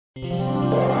All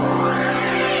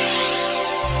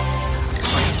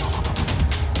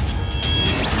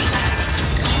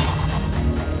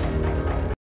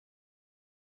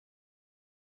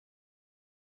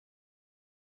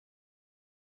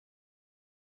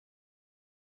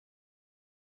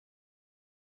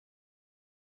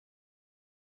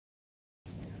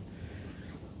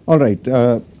right,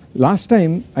 last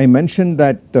time I mentioned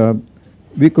that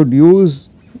we could use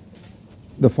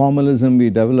the formalism we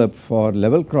developed for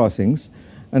level crossings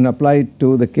and apply it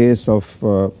to the case of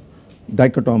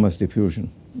dichotomous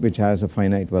diffusion, which has a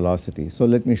finite velocity. So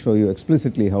let me show you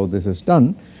explicitly how this is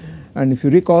done, and if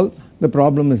you recall, the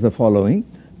problem is the following.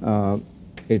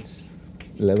 It's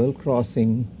level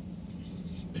crossing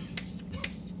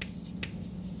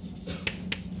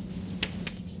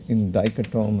in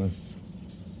dichotomous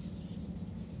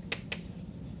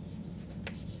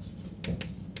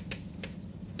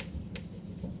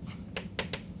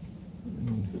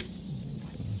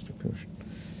diffusion.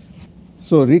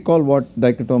 So recall what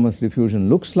dichotomous diffusion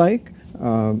looks like.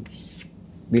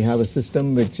 We have a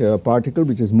system particle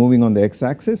which is moving on the x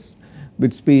axis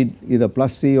with speed either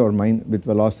plus c or with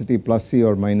velocity plus c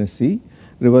or minus c,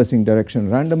 reversing direction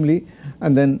randomly,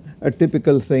 and then a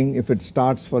typical thing, if it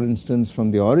starts for instance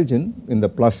from the origin in the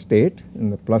plus state,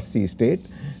 in the plus c state,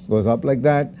 goes up like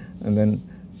that and then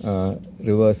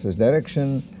reverses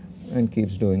direction and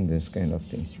keeps doing this kind of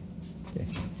thing. Okay.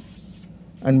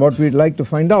 And what we would like to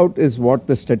find out is what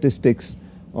the statistics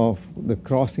of the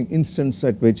crossing instance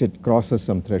at which it crosses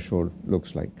some threshold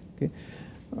looks like. Okay.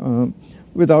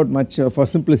 Without much for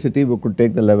simplicity, we could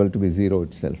take the level to be 0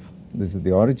 itself. This is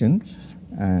the origin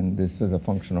and this is a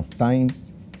function of time.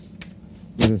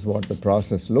 This is what the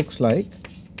process looks like,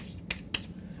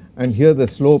 and here the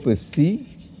slope is c,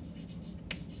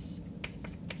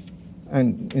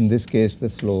 and in this case the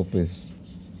slope is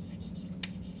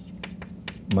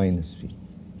minus c.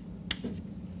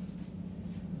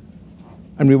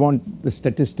 And we want the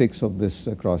statistics of this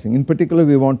crossing. In particular,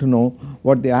 we want to know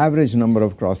what the average number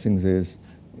of crossings is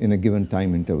in a given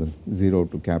time interval, 0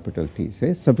 to capital T,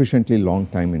 say sufficiently long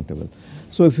time interval.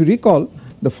 So if you recall,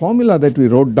 the formula that we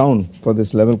wrote down for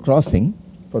this level crossing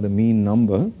for the mean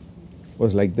number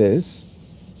was like this.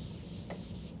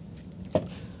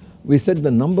 We said the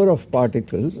number of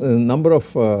particles, number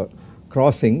of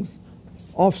crossings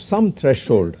of some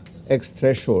threshold, x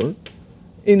threshold,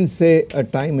 in say a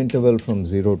time interval from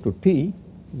 0 to t,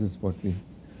 this is what we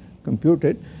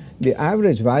computed. The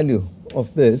average value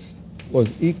of this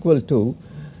was equal to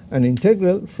an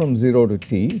integral from 0 to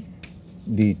t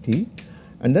dt,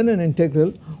 and then an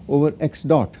integral over x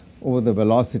dot over the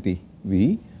velocity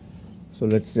v. So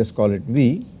let us just call it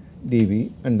v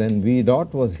dv, and then v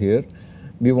dot was here.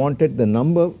 We wanted the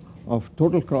number of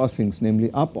total crossings, namely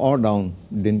up or down,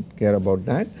 did not care about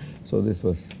that. So this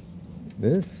was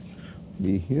this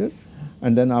v here,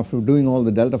 and then after doing all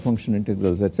the delta function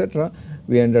integrals etc.,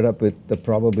 we ended up with the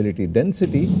probability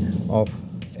density of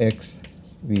x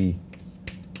v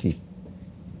t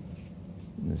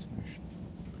in this fashion,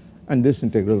 and this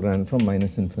integral ran from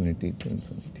minus infinity to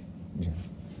infinity.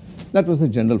 That was the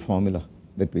general formula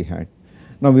that we had.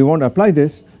 Now we want to apply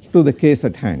this to the case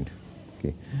at hand.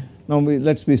 Okay. Now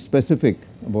let us be specific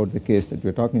about the case that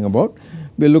we are talking about.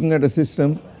 We are looking at a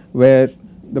system where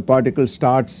the particle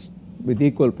starts with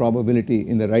equal probability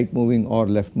in the right moving or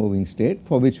left moving state,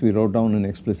 for which we wrote down an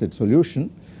explicit solution,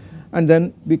 and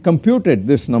then we computed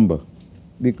this number.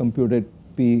 We computed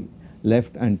p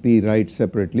left and p right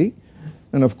separately,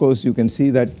 and of course you can see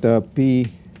that p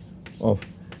of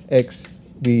x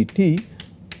v t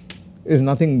is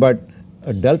nothing but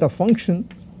a delta function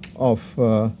of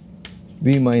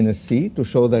v minus c to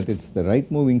show that it is the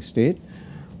right moving state,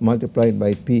 multiplied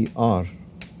by p r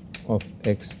of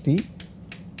x t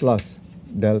plus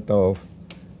delta of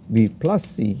v plus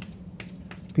c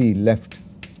p left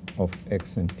of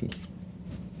x and t. It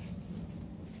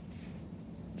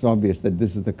is obvious that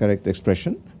this is the correct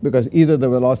expression, because either the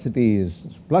velocity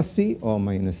is plus c or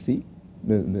minus c,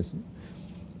 this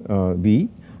v,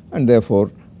 and therefore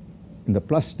in the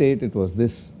plus state it was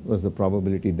this was the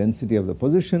probability density of the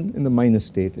position, in the minus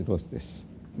state it was this,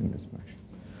 in this fashion.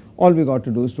 All we got to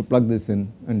do is to plug this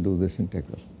in and do this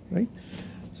integral, right.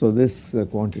 So this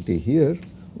quantity here,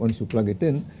 once you plug it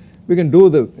in, we can do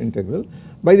the integral.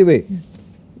 By the way,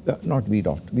 not v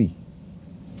dot, v,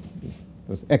 it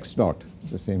was x dot,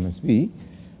 the same as v.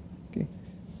 Okay.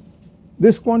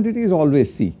 This quantity is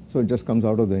always c, so it just comes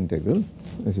out of the integral,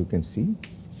 as you can see,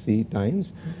 c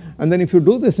times, and then if you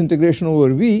do this integration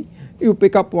over v, you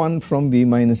pick up one from v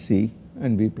minus c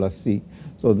and v plus c.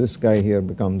 So this guy here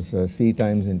becomes c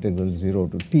times integral 0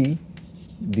 to t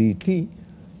dt,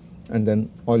 and then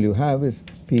all you have is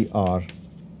PR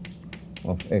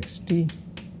of xt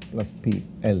plus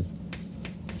PL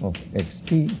of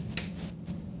xt,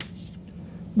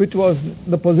 which was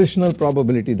the positional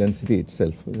probability density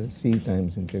itself, C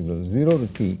times integral 0 to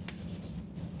t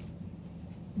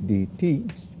dt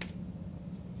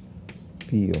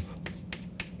P of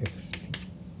xt,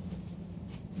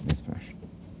 in this fashion.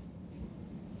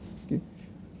 Okay.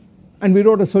 And we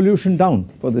wrote a solution down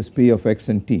for this P of x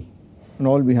and t, and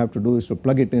all we have to do is to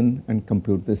plug it in and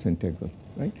compute this integral,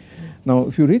 right. Now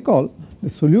if you recall, the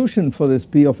solution for this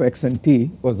P of x and t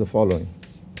was the following,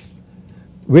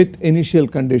 with initial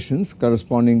conditions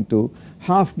corresponding to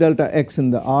half delta x in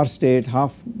the R state,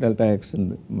 half delta x in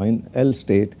the L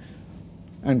state,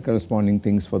 and corresponding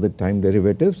things for the time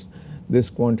derivatives. This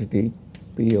quantity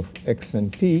P of x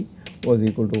and t was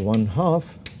equal to 1/2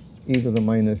 e to the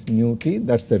minus nu t,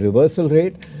 that is the reversal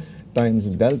rate, times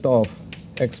delta of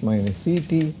x minus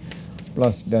ct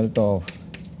plus delta of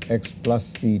x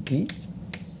plus ct,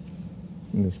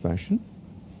 in this fashion,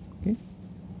 okay.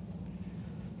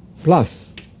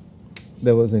 Plus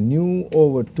there was a nu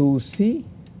over 2c,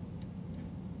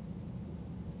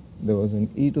 there was an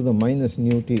e to the minus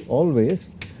nu t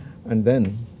always, and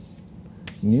then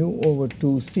nu over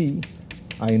 2c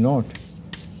I naught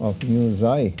of mu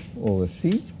xi over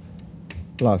c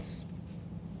plus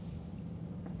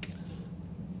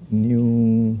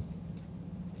nu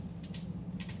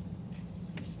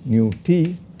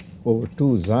t over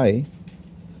 2 xi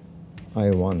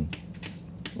I1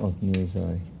 of mu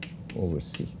xi over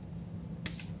c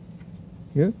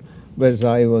here, where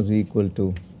xi was equal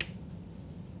to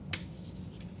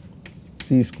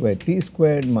c squared t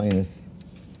squared minus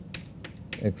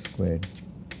x squared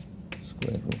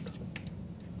square root.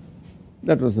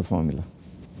 That was the formula.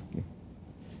 Okay.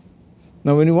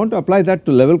 Now when you want to apply that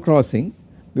to level crossing,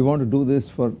 we want to do this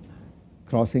for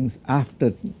crossings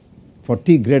after, for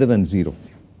t greater than 0,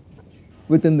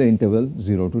 within the interval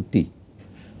 0 to t.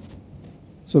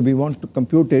 So we want to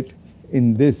compute it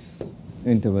in this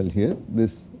interval here,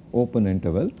 this open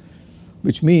interval,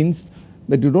 which means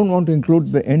that you do not want to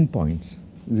include the endpoints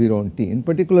 0 and t. In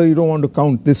particular, you do not want to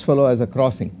count this fellow as a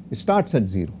crossing, it starts at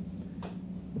 0.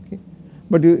 Okay.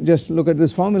 But you just look at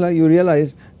this formula, you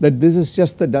realize that this is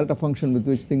just the delta function with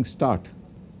which things start,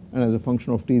 and as a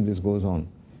function of t this goes on.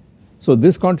 So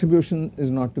this contribution is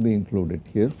not to be included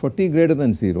here. For t greater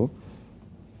than 0,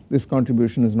 this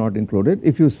contribution is not included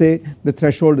if you say the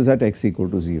threshold is at x equal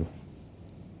to 0.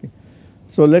 Okay.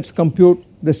 So let us compute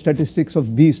the statistics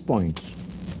of these points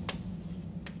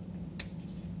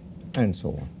and so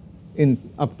on in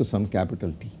up to some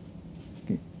capital T.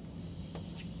 Okay.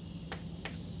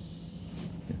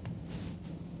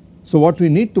 So what we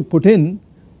need to put in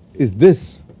is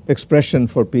this expression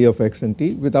for P of x and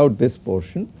t without this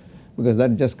portion, because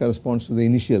that just corresponds to the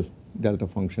initial delta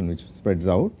function which spreads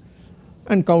out,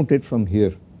 and count it from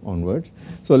here onwards.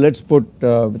 So let us put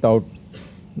without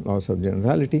loss of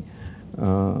generality,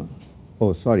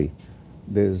 oh sorry,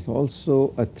 there is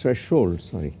also a threshold,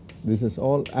 sorry, this is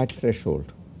all at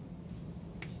threshold,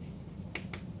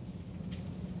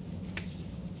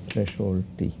 threshold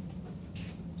t.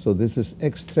 So this is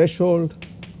x threshold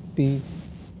t,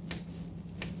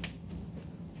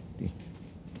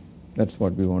 that is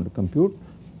what we want to compute,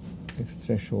 x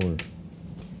threshold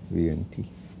v and t.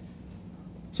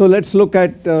 So let us look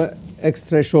at x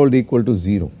threshold equal to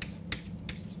 0.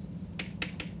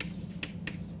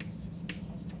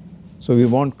 So we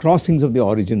want crossings of the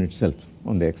origin itself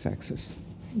on the x axis.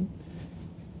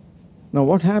 Now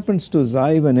what happens to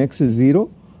xi when x is 0?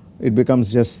 It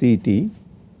becomes just ct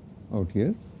out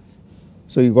here.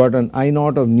 So you got an I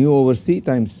naught of nu over c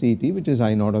times ct, which is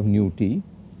I naught of nu t,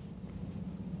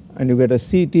 and you get a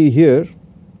ct here,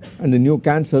 and the nu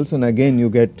cancels, and again you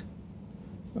get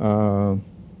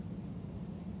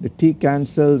the t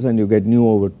cancels and you get nu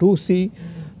over 2c.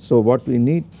 So what we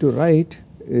need to write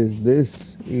is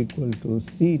this equal to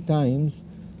c times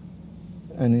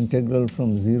an integral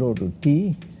from 0 to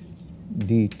t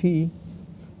dt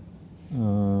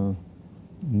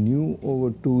nu over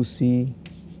 2c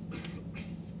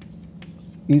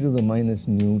e to the minus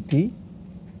nu t,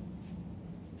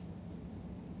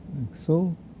 like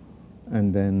so,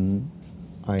 and then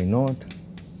I naught.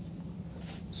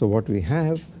 So what we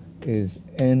have is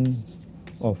n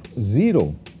of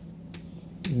 0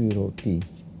 t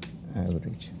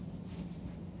average,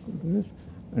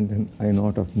 and then I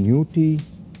naught of nu t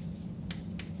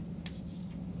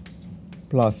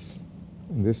plus,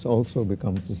 and this also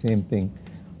becomes the same thing,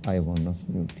 I1 of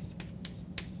nu t.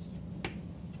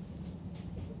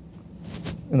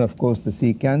 And of course the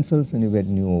c cancels and you get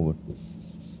nu over 2.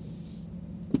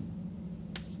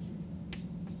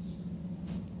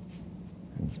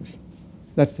 occurrences.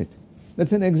 That is it. That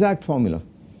is an exact formula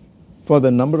for the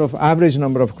average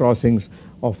number of crossings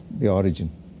of the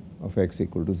origin of x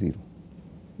equal to 0.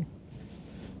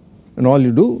 And all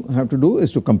you have to do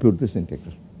is to compute this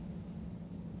integral.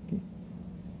 Okay.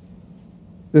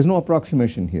 There is no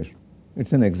approximation here, it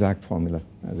is an exact formula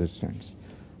as it stands,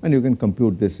 and you can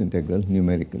compute this integral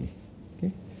numerically.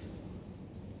 Okay.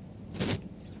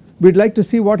 We would like to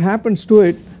see what happens to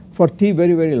it for t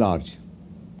very, very large.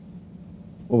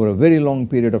 Over a very long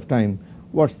period of time,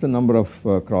 what is the number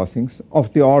of crossings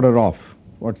of the order of,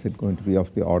 what is it going to be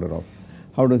of the order of,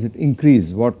 how does it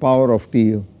increase, what power of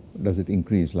t does it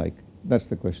increase like, that is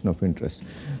the question of interest.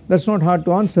 That is not hard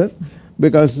to answer,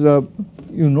 because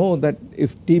you know that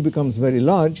if t becomes very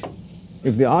large,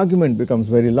 if the argument becomes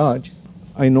very large,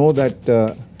 I know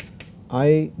that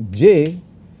ij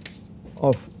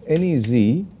of any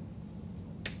z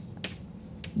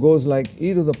goes like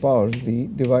e to the power z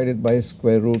divided by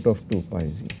square root of 2 pi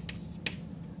z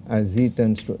as z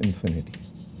tends to infinity.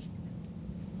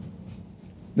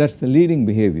 That is the leading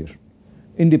behavior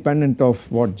independent of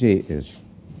what j is.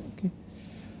 Okay.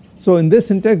 So in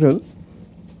this integral,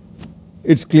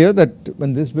 it is clear that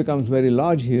when this becomes very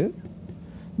large here,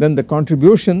 then the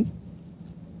contribution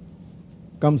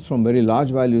comes from very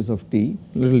large values of t,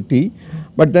 little t,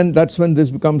 but then that is when this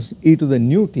becomes e to the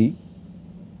new t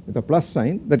with a plus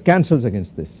sign that cancels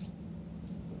against this,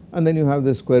 and then you have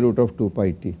the square root of 2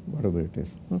 pi t, whatever it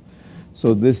is.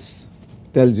 So this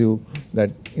tells you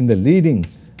that in the leading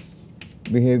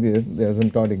behavior, the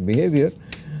asymptotic behavior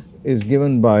is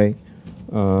given by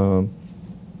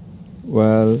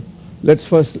well, let's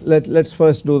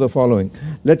first do the following.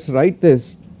 Let's write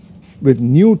this with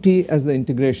nu t as the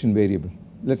integration variable.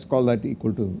 Let's call that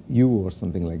equal to u or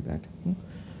something like that.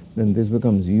 Then this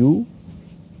becomes u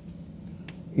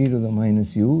e to the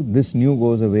minus u, this nu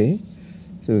goes away,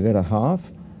 so you get a half,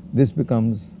 this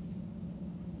becomes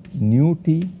nu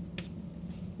t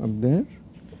up there,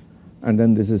 and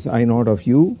then this is I naught of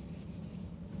u,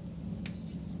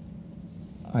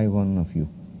 I1 of u.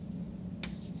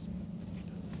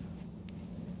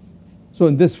 So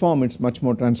in this form it is much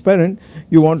more transparent.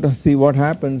 You want to see what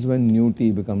happens when nu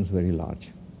t becomes very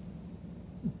large.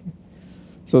 Okay.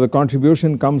 So the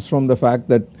contribution comes from the fact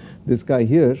that this guy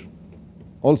here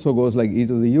also goes like e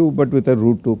to the u, but with a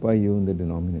root 2 pi u in the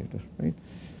denominator, right.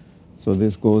 So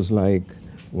this goes like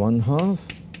 1/2,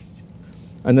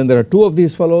 and then there are two of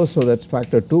these fellows, so that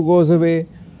factor 2 goes away,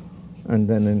 and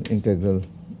then an integral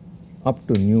up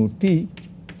to nu t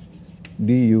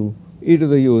du, e to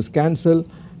the u is cancel,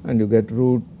 and you get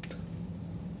root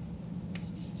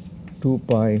 2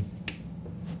 pi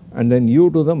and then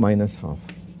u to the minus half,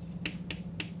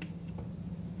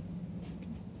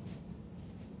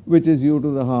 which is u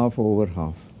to the half over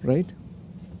half, right.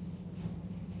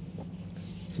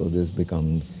 So this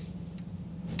becomes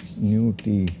nu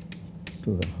t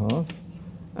to the half,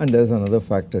 and there is another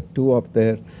factor 2 up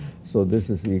there, so this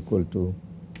is equal to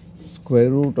square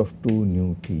root of 2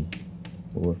 nu t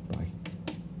over pi.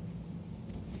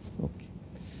 Okay.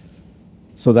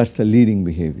 So that is the leading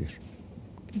behavior,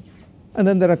 okay. And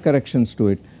then there are corrections to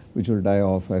it which will die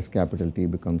off as capital T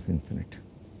becomes infinite.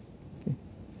 Okay.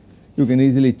 You can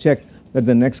easily check that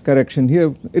the next correction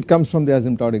here, it comes from the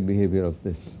asymptotic behavior of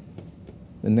this.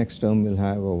 The next term will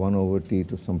have a 1 over t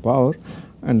to some power,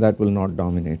 and that will not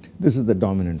dominate. This is the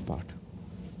dominant part.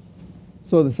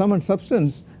 So the sum and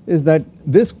substance is that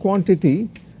this quantity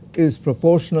is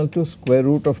proportional to square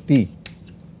root of t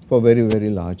for very, very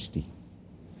large t.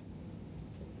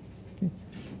 Okay.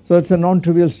 So it is a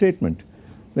non-trivial statement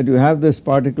that you have this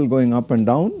particle going up and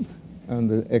down on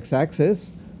the x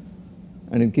axis,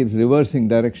 and it keeps reversing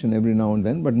direction every now and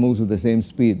then, but moves with the same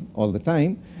speed all the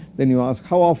time. Then you ask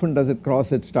how often does it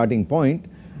cross its starting point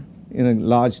in a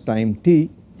large time t.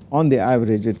 On the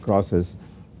average it crosses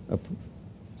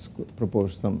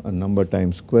a number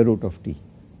times square root of t.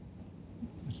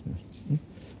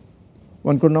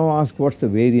 One could now ask what is the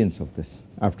variance of this.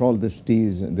 After all,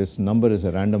 this number is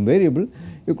a random variable,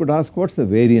 you could ask what is the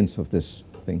variance of this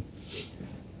thing.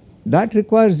 That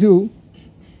requires you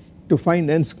to find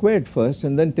n squared first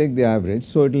and then take the average,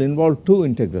 so it will involve two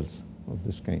integrals of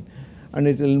this kind, and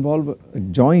it will involve a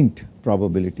joint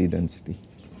probability density,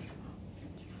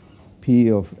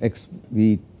 p of x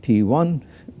v t1,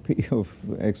 p of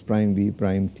x prime v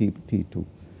prime t t2,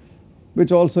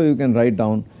 which also you can write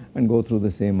down and go through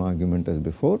the same argument as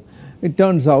before. It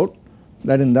turns out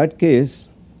that in that case,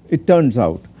 it turns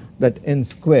out that n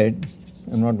squared,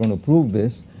 I am not going to prove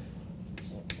this,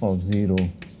 of 0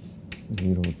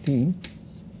 t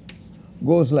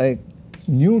goes like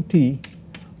nu t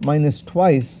minus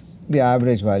twice the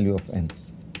average value of n.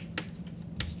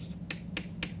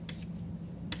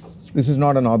 This is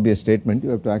not an obvious statement, you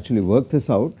have to actually work this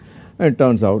out, and it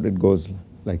turns out it goes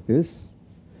like this.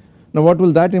 Now what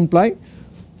will that imply?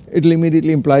 It will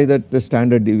immediately imply that the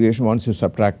standard deviation, once you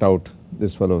subtract out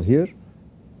this fellow here,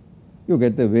 you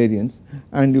get the variance,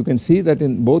 and you can see that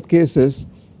in both cases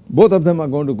both of them are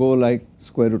going to go like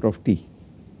square root of t.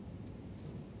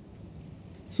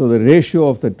 So the ratio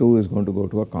of the two is going to go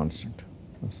to a constant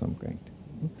of some kind.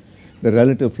 The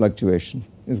relative fluctuation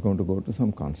is going to go to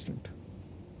some constant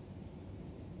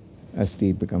as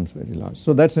t becomes very large.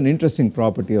 So that is an interesting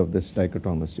property of this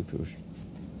dichotomous diffusion,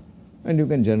 and you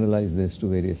can generalize this to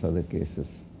various other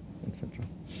cases, etc.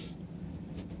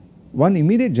 One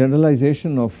immediate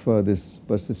generalization of this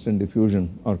persistent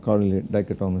diffusion or correlate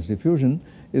dichotomous diffusion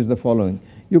is the following.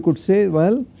 You could say,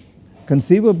 well,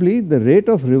 conceivably the rate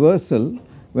of reversal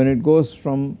when it goes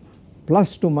from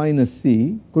plus to minus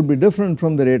c could be different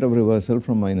from the rate of reversal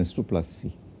from minus to plus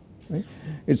c. Right?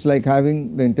 It is like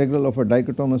having the integral of a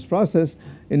dichotomous process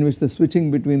in which the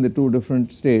switching between the two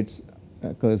different states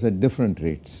occurs at different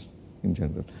rates in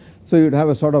general. So you would have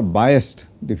a sort of biased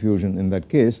diffusion in that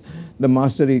case. The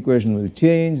master equation will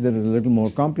change, they are a little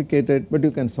more complicated, but you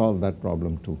can solve that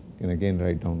problem too. You can again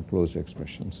write down closed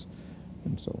expressions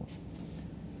and so on.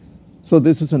 So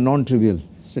this is a non-trivial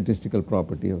statistical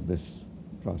property of this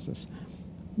process.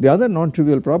 The other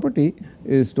non-trivial property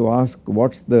is to ask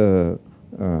what is the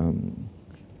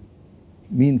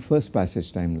mean first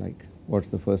passage time like, what is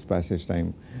the first passage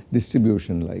time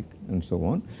distribution like, and so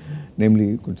on. Namely,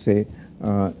 you could say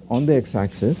on the x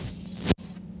axis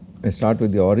I start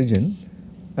with the origin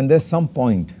and there is some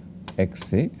point x,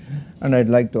 say, and I would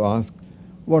like to ask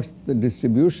what is the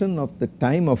distribution of the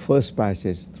time of first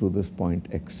passage through this point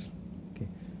x. Okay.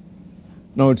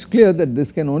 Now it is clear that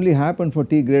this can only happen for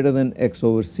t greater than x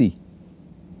over c,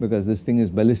 because this thing is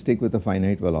ballistic with a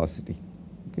finite velocity.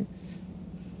 Okay.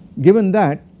 Given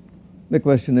that, the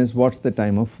question is what is the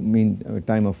time of mean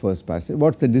time of first passage,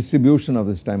 what is the distribution of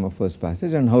this time of first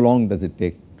passage, and how long does it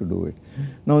take to do it.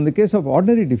 Now in the case of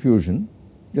ordinary diffusion,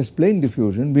 just plain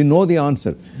diffusion, we know the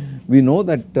answer. We know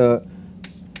that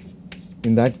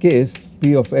in that case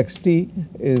p of xt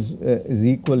is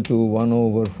equal to 1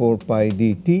 over 4 pi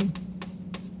dt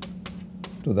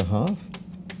to the half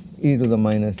e to the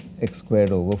minus x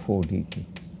squared over 4 dt.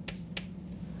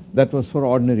 That was for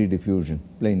ordinary diffusion,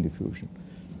 plain diffusion.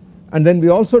 And then we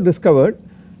also discovered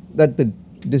that the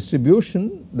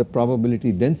distribution, the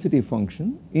probability density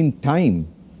function in time,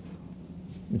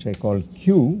 which I call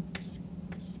q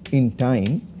in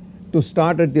time, to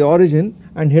start at the origin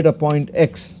and hit a point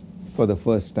x for the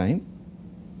first time,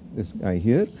 this guy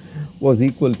here, was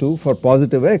equal to, for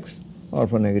positive x or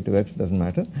for negative x, does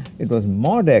not matter, it was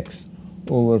mod x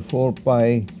over 4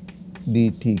 pi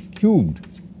dt cubed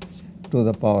to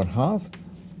the power half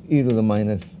e to the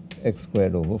minus x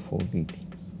squared over 4 dt.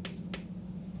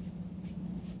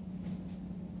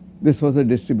 This was a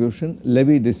distribution,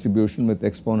 Levy distribution with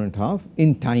exponent half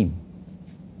in time,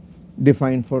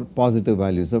 defined for positive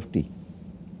values of t.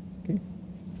 Okay.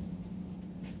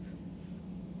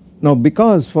 Now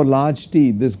because for large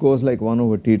t this goes like 1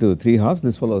 over t to the 3 halves,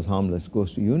 this follows harmless,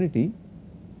 goes to unity,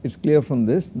 it is clear from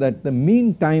this that the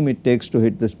mean time it takes to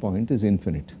hit this point is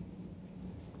infinite.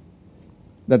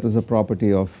 That was a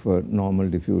property of normal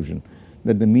diffusion,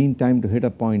 that the mean time to hit a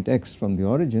point x from the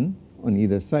origin on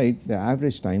either side, the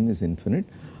average time is infinite,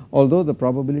 although the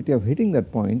probability of hitting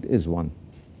that point is 1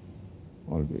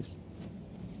 always.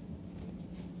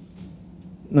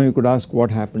 Now you could ask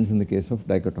what happens in the case of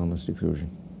dichotomous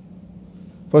diffusion.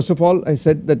 First of all, I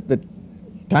said that the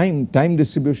time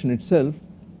distribution itself,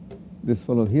 this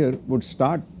fellow here, would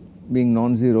start being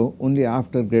non-zero only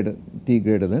after t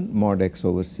greater than mod x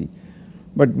over c.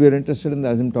 But we are interested in the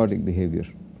asymptotic behavior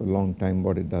for a long time,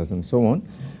 what it does and so on.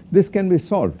 This can be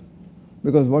solved,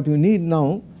 because what you need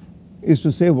now is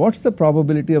to say what is the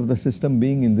probability of the system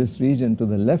being in this region to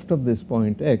the left of this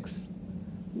point x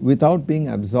without being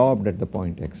absorbed at the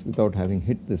point x, without having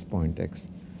hit this point x.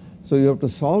 So you have to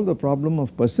solve the problem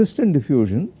of persistent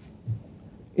diffusion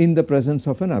in the presence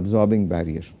of an absorbing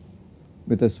barrier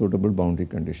with a suitable boundary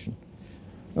condition.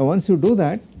 Now once you do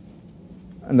that,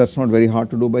 and that is not very hard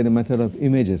to do by the method of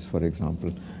images, for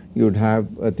example, you would have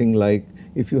a thing like,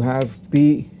 if you have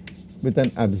p with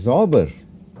an absorber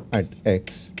at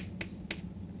x,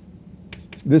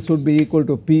 this would be equal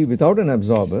to p without an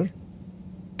absorber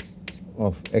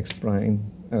of x prime.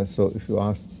 So if you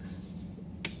ask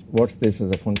what is this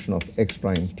as a function of x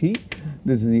prime t,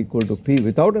 this is equal to p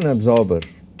without an absorber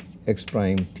x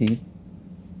prime t.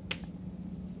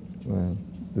 Well,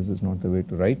 this is not the way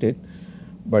to write it,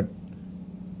 but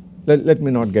let me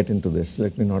not get into this,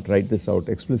 let me not write this out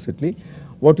explicitly.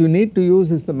 What you need to use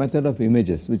is the method of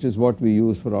images, which is what we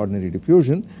use for ordinary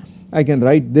diffusion. I can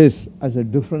write this as a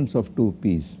difference of two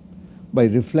p's by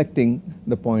reflecting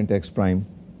the point x prime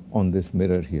on this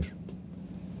mirror here.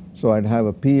 So I'd have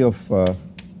a p of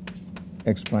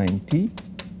x prime t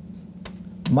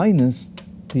minus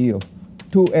p of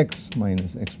 2x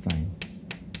minus x prime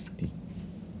t.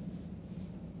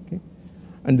 Okay.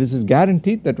 And this is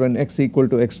guaranteed that when x equal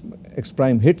to x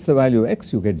prime hits the value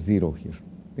x, you get 0 here.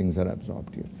 Things are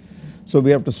absorbed here. So we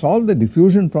have to solve the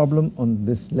diffusion problem on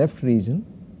this left region,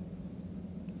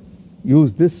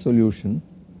 use this solution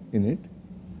in it,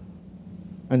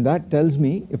 and that tells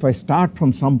me if I start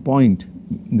from some point,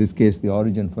 in this case the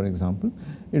origin for example,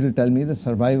 it will tell me the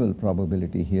survival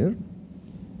probability here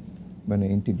when I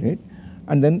integrate,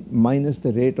 and then minus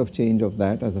the rate of change of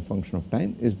that as a function of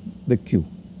time is the q,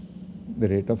 the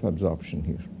rate of absorption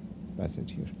here,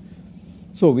 passage here.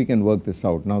 So we can work this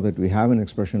out now that we have an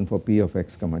expression for p of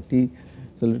x comma t.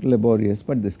 It's a little laborious,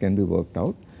 but this can be worked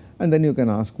out, and then you can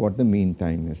ask what the mean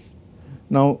time is.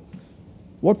 Now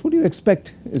what would you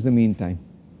expect is the mean time?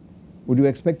 Would you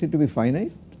expect it to be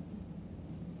finite?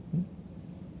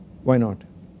 Why not?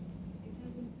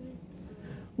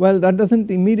 Well, that does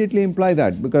not immediately imply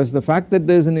that, because the fact that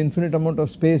there is an infinite amount of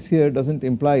space here does not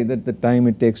imply that the time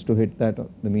it takes to hit that,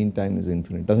 the mean time is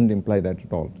infinite, does not imply that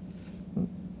at all,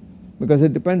 because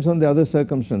it depends on the other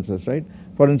circumstances, right.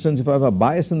 For instance, if I have a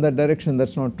bias in that direction, that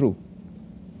is not true,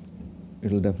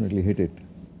 it will definitely hit it,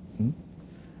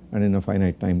 and in a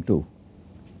finite time too.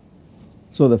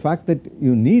 So the fact that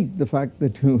you need the fact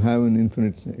that you have an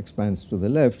infinite expanse to the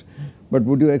left, but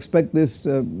would you expect this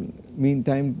mean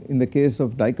time in the case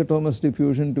of dichotomous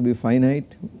diffusion to be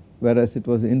finite, whereas it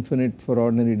was infinite for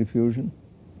ordinary diffusion?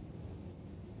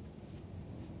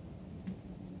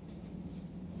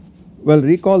 Well,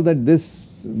 recall that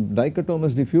this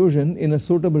dichotomous diffusion in a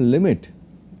suitable limit,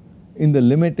 in the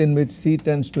limit in which c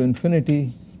tends to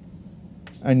infinity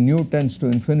and nu tends to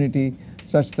infinity,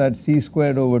 such that c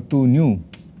squared over 2 nu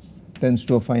tends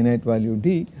to a finite value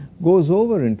d, goes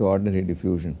over into ordinary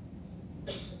diffusion.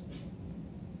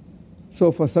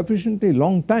 So for sufficiently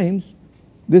long times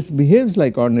this behaves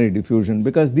like ordinary diffusion,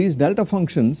 because these delta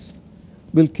functions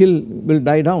will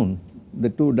die down. The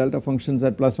two delta functions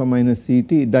at plus or minus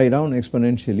ct die down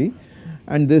exponentially,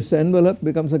 and this envelope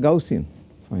becomes a Gaussian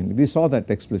finally. We saw that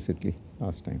explicitly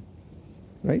last time,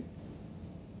 right.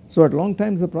 So at long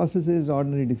times the process is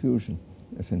ordinary diffusion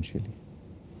essentially,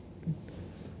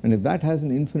 and if that has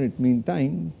an infinite mean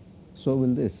time, so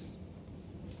will this,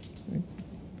 right.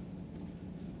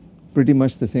 Pretty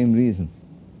much the same reason,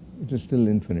 it is still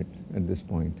infinite at this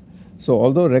point. So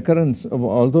although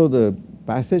the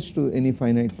passage to any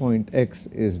finite point x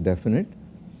is definite,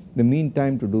 the mean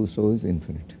time to do so is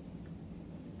infinite,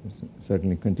 it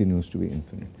certainly continues to be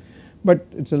infinite. But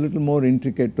it is a little more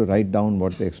intricate to write down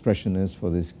what the expression is for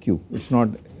this q. It is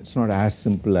not as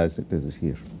simple as it is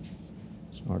here.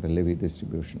 It is not a Levy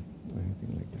distribution or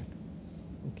anything like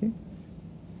that. Okay.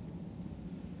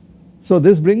 So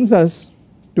this brings us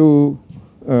to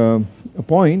a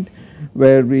point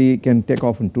where we can take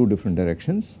off in two different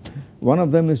directions. One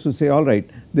of them is to say, all right,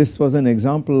 this was an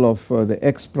example of the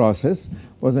x process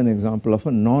was an example of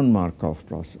a non-Markov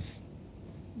process.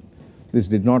 This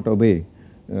did not obey.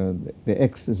 The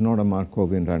x is not a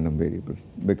Markovian random variable,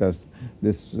 because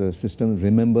this system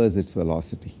remembers its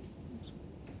velocity,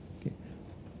 okay,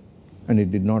 and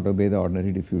it did not obey the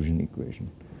ordinary diffusion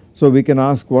equation. So we can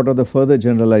ask, what are the further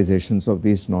generalizations of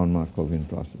these non-Markovian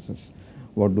processes?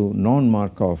 What do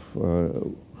non-Markov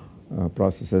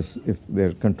processes, if they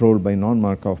are controlled by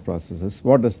non-Markov processes,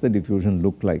 what does the diffusion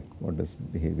look like? What does the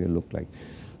behavior look like?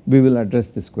 We will address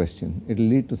this question. It will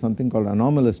lead to something called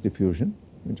anomalous diffusion,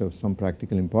 which of some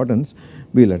practical importance.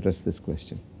 We will address this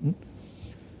question.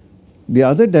 The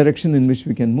other direction in which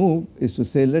we can move is to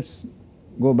say, let us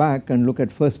go back and look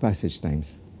at first passage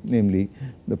times, namely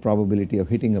the probability of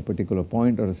hitting a particular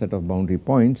point or a set of boundary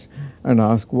points, and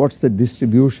ask what is the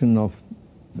distribution of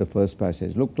the first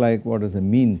passage look like, what does the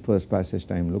mean first passage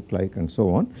time look like, and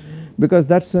so on, because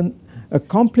that is a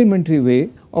complementary way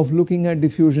of looking at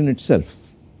diffusion itself.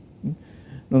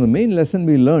 Now the main lesson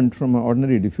we learned from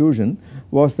ordinary diffusion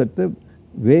was that the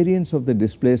variance of the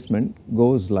displacement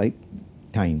goes like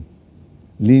time,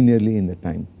 linearly in the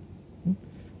time.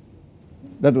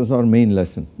 That was our main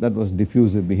lesson, that was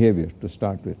diffusive behavior to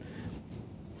start with.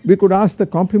 We could ask the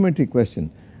complementary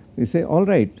question. We say, all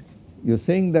right, you are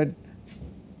saying that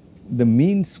the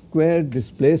mean square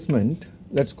displacement,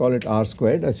 let us call it r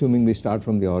squared, assuming we start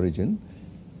from the origin,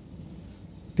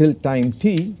 till time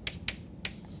t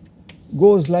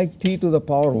goes like t to the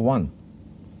power 1.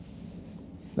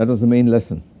 That was the main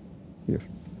lesson. here.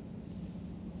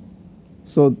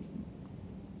 So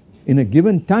in a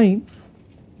given time,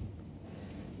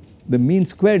 the mean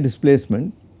square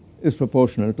displacement is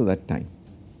proportional to that time.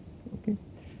 Okay.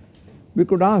 We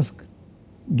could ask,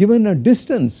 given a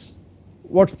distance,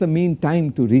 what is the mean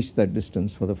time to reach that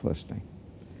distance for the first time?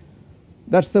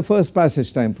 That is the first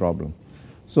passage time problem.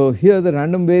 So here the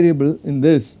random variable in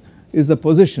this is the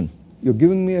position. You are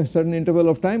giving me a certain interval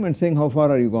of time and saying how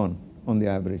far are you gone on the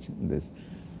average in this.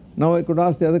 Now I could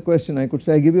ask the other question, I could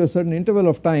say I give you a certain interval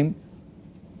of time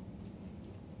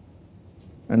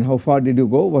and how far did you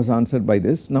go was answered by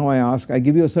this. Now I ask, I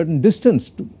give you a certain distance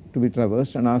to be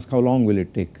traversed and ask how long will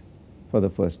it take for the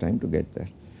first time to get there.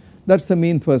 That is the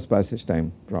mean first passage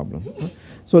time problem.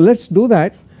 So let us do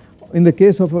that in the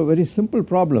case of a very simple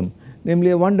problem, namely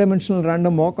a one dimensional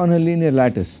random walk on a linear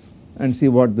lattice, and see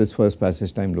what this first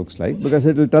passage time looks like, because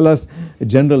it will tell us a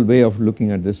general way of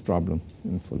looking at this problem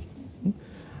in full.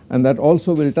 And that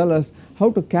also will tell us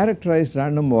how to characterize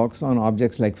random walks on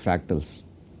objects like fractals,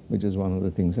 which is one of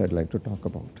the things I would like to talk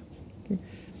about. Okay.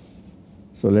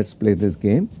 So let us play this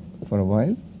game for a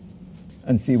while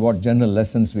and see what general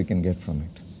lessons we can get from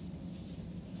it.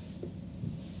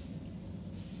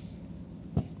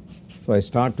 So I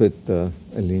start with a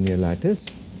linear lattice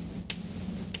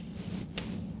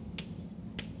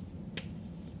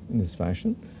in this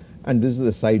fashion, and this is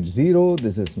the site 0,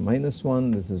 this is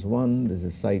 -1, this is 1, this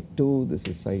is site 2, this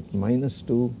is site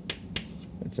 -2,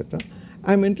 etc.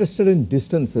 I am interested in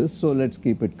distances, so let us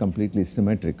keep it completely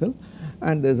symmetrical,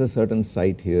 and there is a certain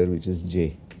site here which is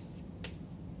j.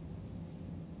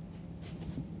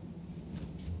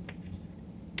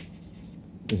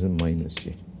 This is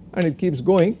 -j, and it keeps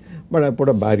going, but I put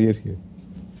a barrier here,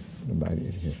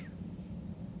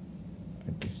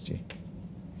 at this j.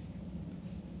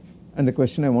 And the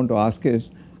question I want to ask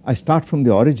is, I start from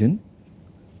the origin,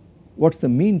 what is the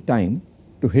mean time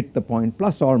to hit the point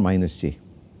plus or minus j,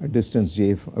 a distance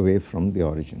j away from the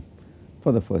origin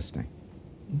for the first time.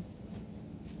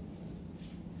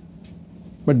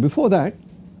 But before that,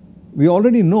 we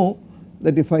already know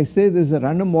that if I say this is a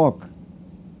random walk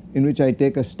in which I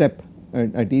take a step,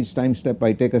 at each time step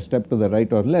I take a step to the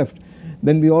right or left,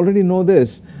 then we already know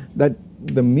this, that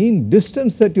the mean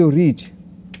distance that you reach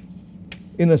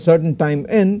in a certain time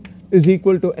n is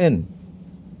equal to n,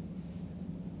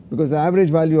 because the average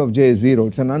value of j is 0,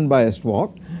 it is an unbiased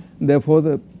walk, therefore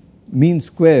the mean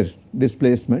square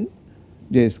displacement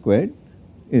j squared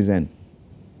is n.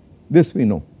 This we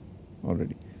know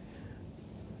already.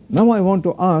 Now I want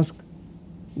to ask,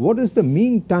 what is the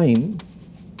mean time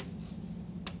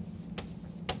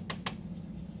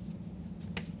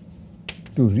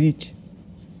to reach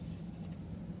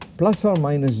plus or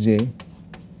minus j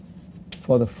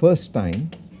for the first time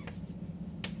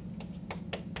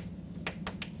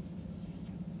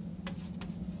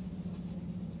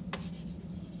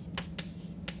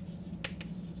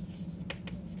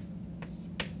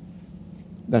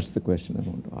that is the question I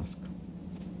want to ask.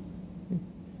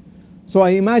 So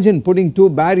I imagine putting two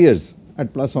barriers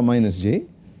at plus or minus j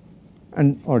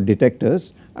and or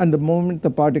detectors, and the moment the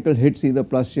particle hits either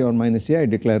plus j or minus j, I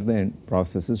declare the end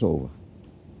process is over.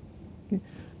 Okay.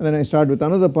 And then I start with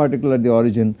another particle at the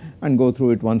origin and go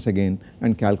through it once again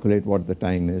and calculate what the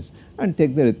time is and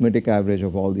take the arithmetic average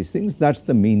of all these things. That is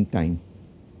the mean time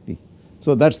t.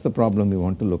 So that is the problem we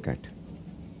want to look at.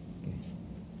 Okay.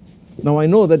 Now I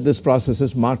know that this process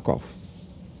is Markov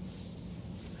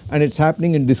and it is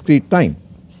happening in discrete time.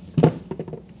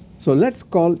 So let us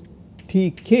call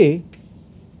Tk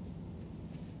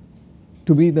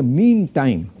to be the mean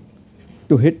time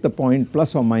to hit the point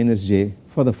plus or minus j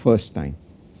for the first time,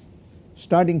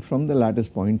 starting from the lattice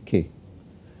point k,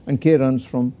 and k runs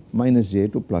from minus j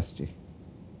to plus j.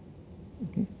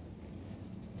 Okay.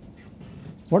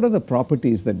 What are the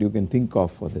properties that you can think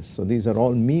of for this? So these are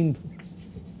all mean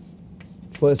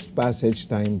first passage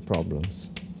time problems.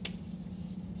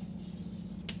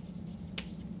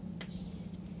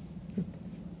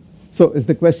 So is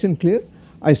the question clear?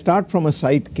 I start from a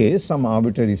site k, some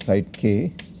arbitrary site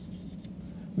k,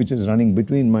 which is running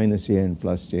between minus j and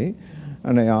plus j,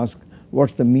 and I ask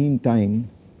what is the mean time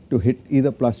to hit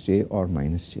either plus j or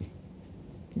minus j.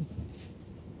 Okay.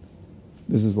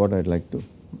 This is what I would like to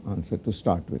answer to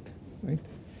start with. Right?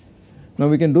 Now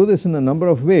we can do this in a number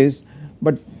of ways,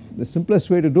 but the simplest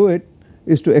way to do it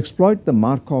is to exploit the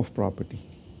Markov property.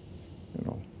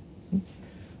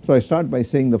 So I start by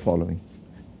saying the following: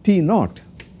 T naught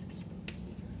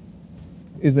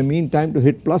is the mean time to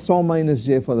hit plus or minus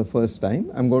j for the first time.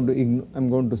 I am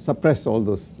going to suppress all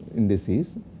those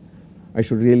indices. I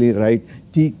should really write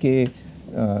Tk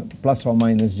plus or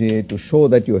minus j to show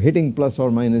that you are hitting plus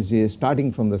or minus j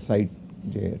starting from the site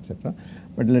j, etc.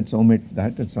 But let us omit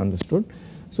that, it is understood.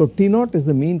 So T naught is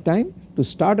the mean time to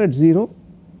start at 0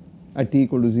 at t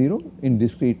equal to 0 in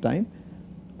discrete time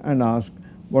and ask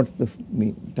what is the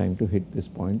mean time to hit this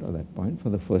point or that point for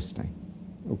the first time.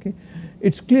 Okay.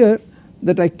 It is clear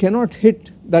that I cannot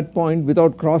hit that point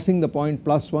without crossing the point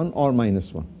plus 1 or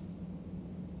minus 1.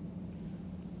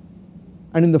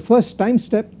 And in the first time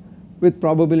step with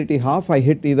probability half I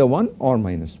hit either 1 or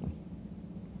minus 1,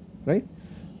 right.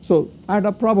 So add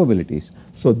up probabilities.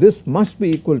 So this must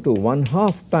be equal to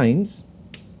 1/2 times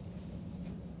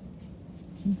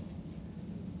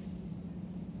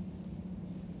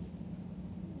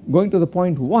going to the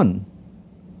point 1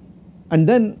 and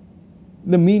then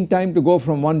the mean time to go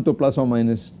from 1 to plus or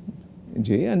minus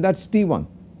j, and that is t1.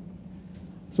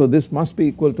 So this must be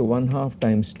equal to 1/2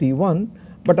 times t1,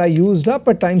 but I used up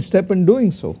a time step in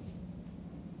doing so.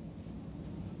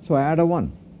 So I add a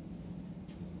 1.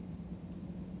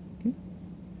 Okay.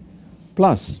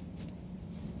 Plus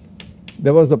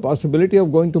there was the possibility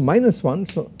of going to minus 1,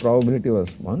 so probability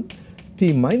was 1,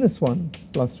 t minus 1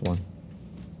 plus 1.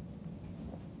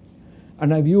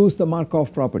 And I have used the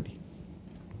Markov property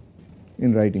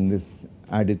in writing this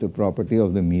additive property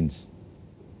of the means.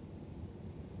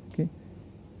 Okay.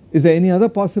 Is there any other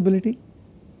possibility?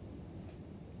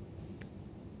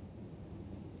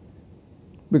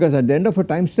 Because at the end of a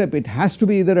time step it has to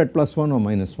be either at plus 1 or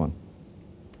minus 1.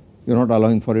 You are not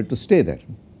allowing for it to stay there,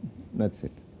 that is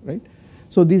it, right.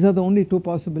 So these are the only two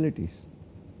possibilities,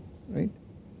 right.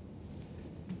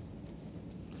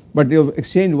 But you have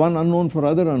exchanged one unknown for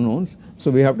other unknowns,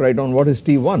 so we have to write down what is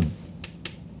T1.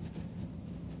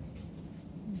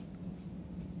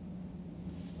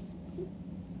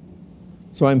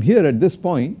 So I am here at this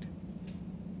point,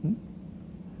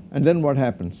 and then what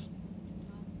happens?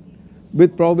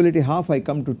 With probability half I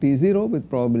come to T0, with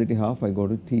probability half I go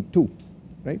to T2,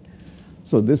 right.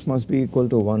 So this must be equal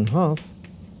to 1/2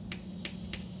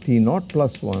 T naught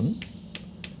plus 1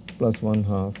 plus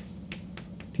 1/2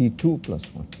 T2 plus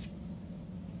 1.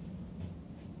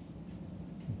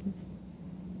 Okay.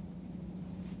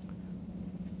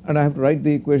 And I have to write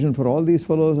the equation for all these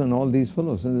fellows and all these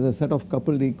fellows, and there is a set of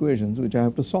coupled equations which I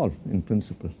have to solve in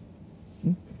principle.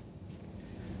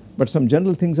 But some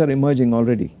general things are emerging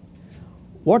already.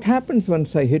 What happens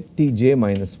once I hit Tj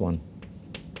minus 1?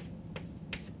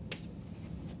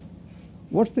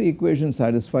 What is the equation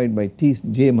satisfied by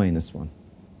Tj minus 1?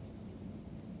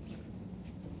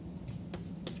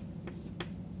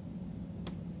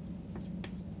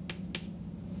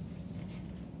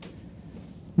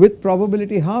 With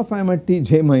probability half I am at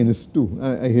Tj minus 2,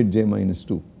 I hit j minus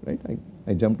 2, right,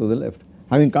 I jump to the left.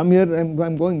 Having come here I am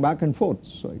going back and forth,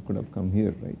 so I could have come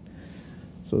here, right.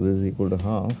 So this is equal to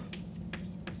half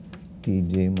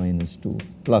Tj minus 2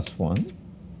 plus 1,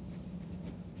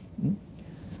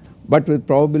 but with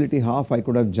probability half I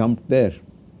could have jumped there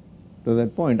to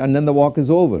that point and then the walk is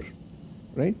over,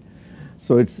 right.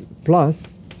 So it is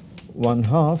plus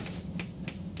 1/2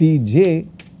 Tj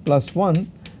plus 1,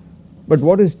 but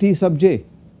what is T sub j?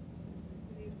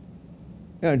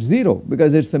 Yeah, it is 0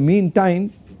 because it is the mean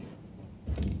time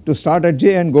to start at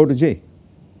j and go to j.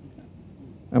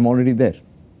 I am already there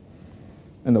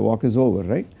and the walk is over,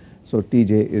 right. So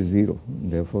Tj is 0,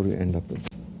 therefore we end up with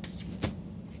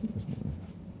this.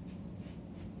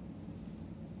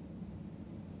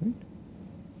 Right.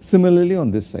 Similarly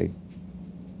on this side,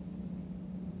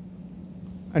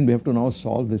 and we have to now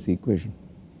solve this equation.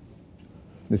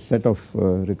 This set of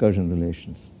recursion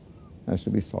relations has to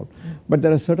be solved, but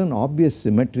there are certain obvious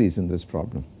symmetries in this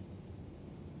problem.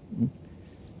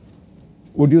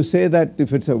 Would you say that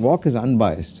if it is a walk is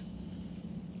unbiased,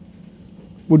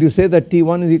 would you say that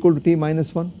T1 is equal to T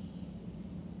minus 1?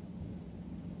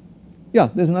 Yeah,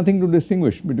 there is nothing to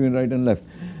distinguish between right and left.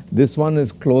 This one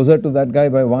is closer to that guy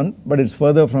by 1, but it is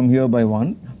further from here by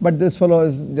 1, but this fellow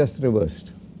is just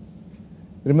reversed.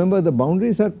 Remember, the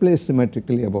boundaries are placed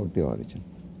symmetrically about the origin,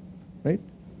 right.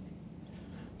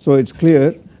 So it is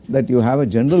clear that you have a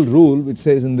general rule which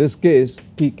says in this case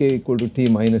Tk equal to T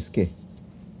minus k.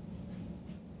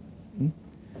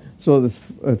 So this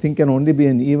thing can only be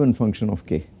an even function of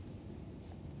k,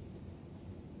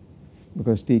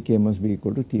 because Tk must be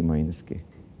equal to T minus k.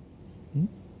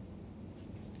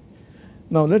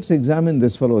 Now let us examine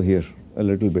this fellow here a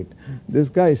little bit. This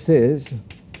guy says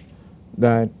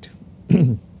that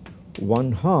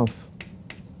 1/2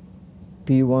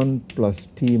 T1 plus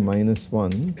T minus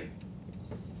 1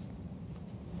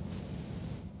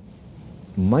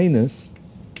 minus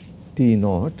T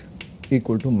naught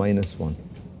equal to minus 1.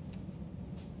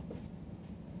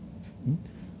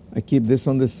 I keep this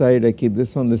on this side, I keep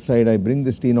this on this side, I bring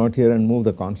this T naught here and move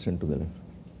the constant to the left.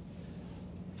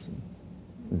 So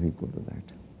is equal to that,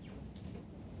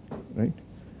 right?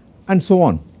 And so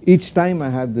on. Each time I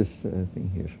have this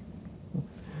thing here.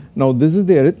 Now this is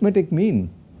the arithmetic mean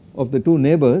of the two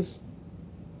neighbors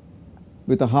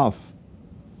with a half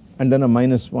and then a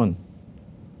 -1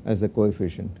 as a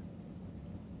coefficient.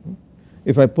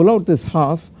 If I pull out this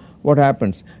half, what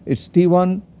happens? It is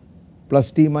T1 plus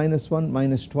T minus 1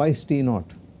 minus twice T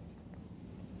naught.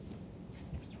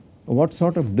 What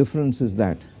sort of difference is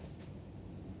that?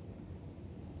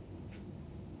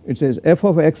 It says f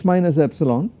of x minus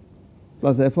epsilon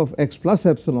plus f of x plus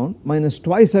epsilon minus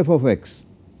twice f of x.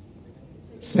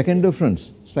 Second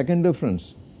difference,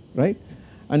 right?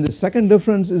 And the second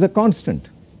difference is a constant.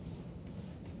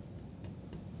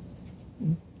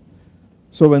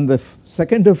 So when the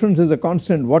second difference is a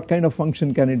constant, what kind of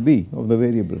function can it be of the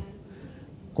variable?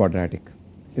 Quadratic.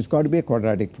 It's got to be a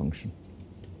quadratic function,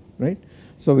 right?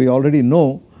 So we already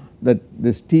know that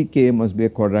this tk must be a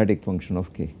quadratic function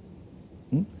of k.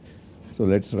 So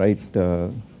let us write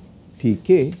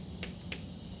tk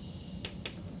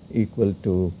equal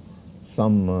to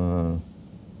some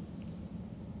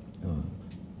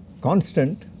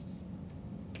constant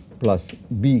plus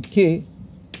bk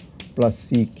plus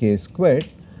ck squared,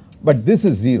 but this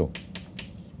is 0,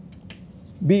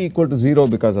 b equal to 0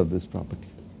 because of this property.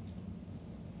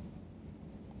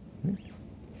 Right?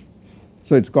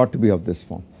 So it has got to be of this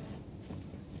form,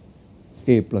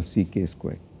 a plus ck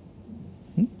squared.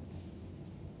 Right?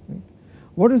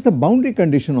 What is the boundary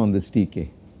condition on this tk?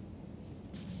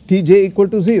 Tj equal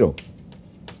to 0.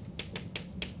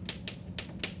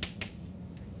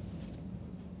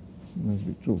 Must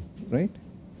be true, right?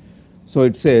 So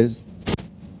it says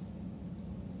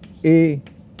a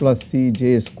plus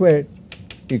cj squared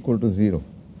equal to 0.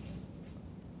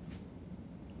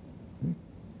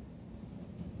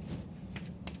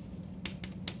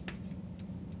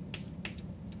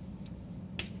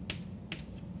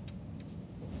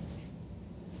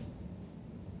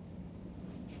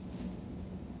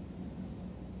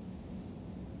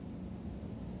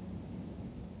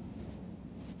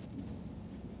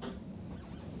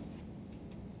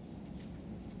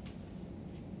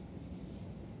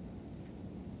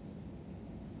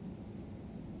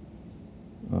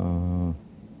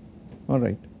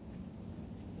 Alright.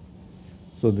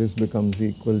 So this becomes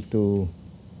equal to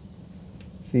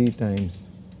c times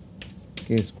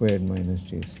k squared minus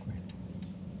j squared.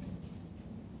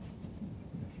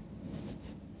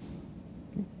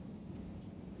 Okay.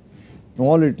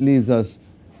 All it leaves us,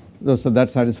 so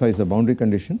that satisfies the boundary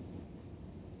condition,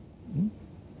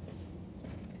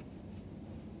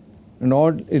 and all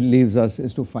it leaves us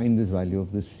is to find this value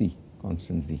of this c,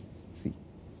 constant z, c.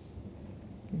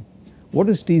 Okay. What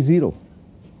is T0?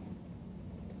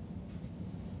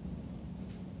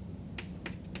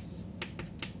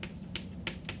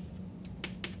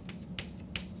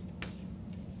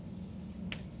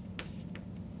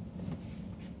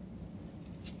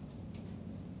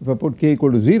 If I put k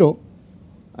equal to 0,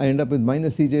 I end up with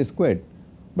minus cj squared,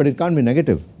 but it can't be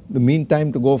negative. The mean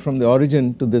time to go from the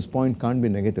origin to this point can't be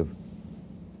negative,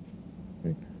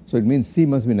 right? So it means c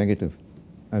must be negative,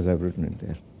 as I have written it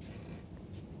there,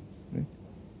 right?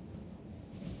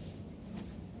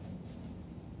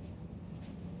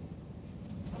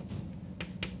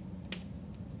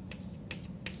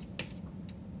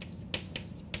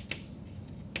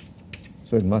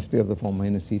 So it must be of the form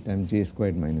minus c times j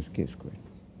squared minus k squared.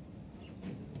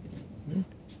 Right?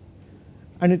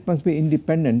 And it must be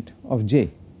independent of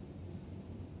j.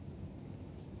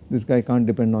 This guy can't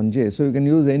depend on j, so you can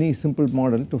use any simple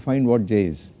model to find what j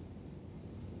is,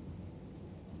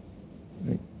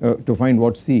 right? To find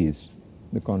what c is,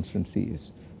 the constant c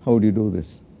is. How would you do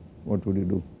this? What would you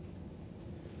do?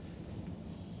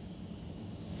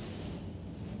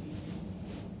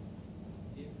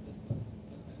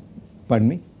 Pardon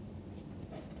me?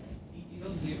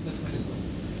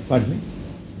 Pardon me?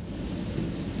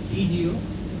 E0,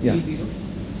 yeah. E0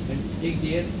 and take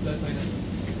Js plus minus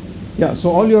 1. Yeah, so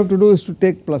all you have to do is to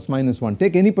take plus minus 1,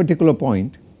 take any particular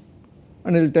point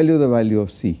and it will tell you the value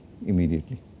of c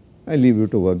immediately. I leave you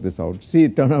to work this out. C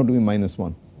it turned out to be minus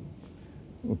 1,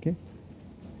 okay.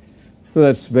 So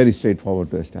that is very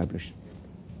straightforward to establish,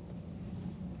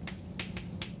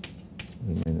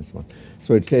 minus 1.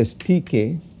 So it says Tk,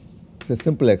 it is a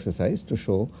simple exercise to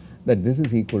show that this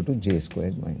is equal to j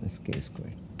squared minus k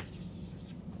squared.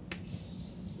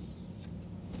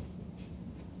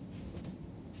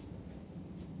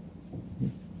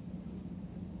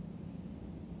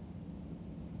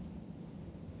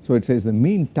 So it says the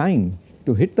mean time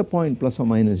to hit the point plus or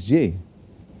minus j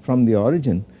from the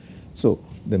origin. So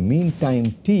the mean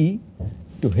time t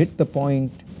to hit the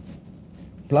point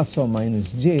plus or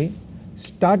minus j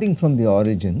starting from the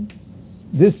origin,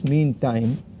 this mean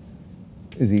time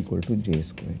is equal to j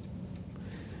squared.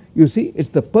 You see, it is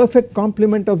the perfect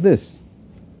complement of this.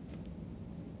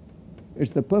 It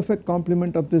is the perfect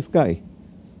complement of this guy,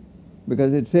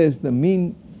 because it says the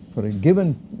mean for a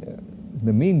given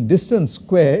the mean distance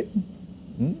squared,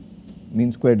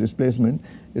 mean square displacement,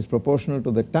 is proportional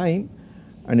to the time,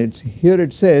 and it's here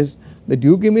it says that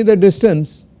you give me the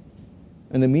distance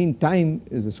and the mean time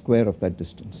is the square of that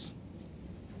distance.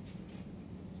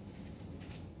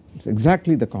 It is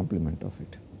exactly the complement of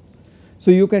it.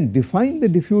 So you can define the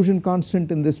diffusion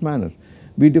constant in this manner.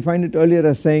 We defined it earlier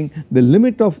as saying the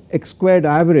limit of x squared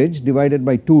average divided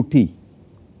by 2t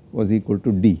was equal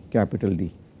to d, capital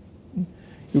D.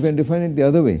 You can define it the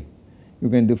other way. You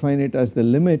can define it as the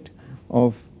limit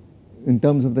of, in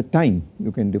terms of the time,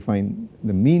 you can define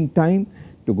the mean time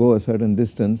to go a certain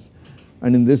distance,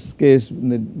 and in this case, in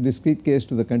the discrete case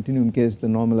to the continuum case, the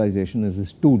normalization is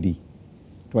this 2d,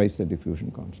 twice the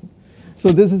diffusion constant. So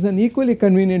this is an equally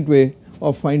convenient way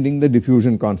of finding the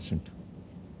diffusion constant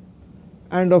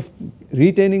and of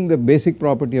retaining the basic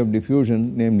property of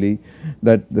diffusion, namely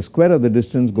that the square of the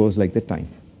distance goes like the time.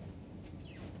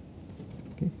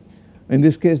 Okay. In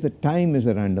this case, the time is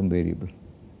a random variable,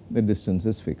 the distance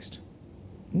is fixed.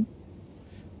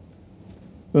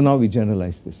 So now we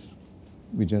generalize this.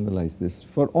 We generalize this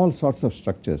for all sorts of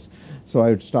structures. So I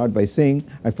would start by saying,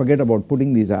 I forget about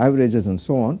putting these averages and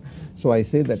so on. So I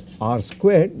say that R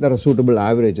squared, there are suitable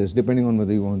averages depending on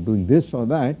whether you want doing this or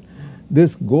that.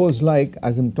 This goes like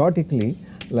asymptotically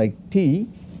like T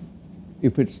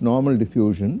if it is normal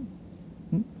diffusion,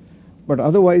 but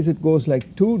otherwise it goes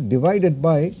like 2 divided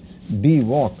by d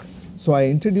walk. So I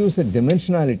introduce a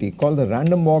dimensionality called the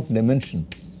random walk dimension.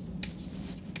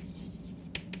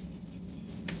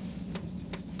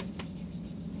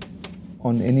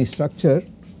 On any structure,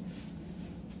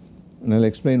 and I will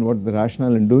explain what the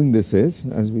rationale in doing this is,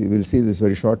 as we will see this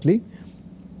very shortly.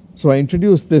 So I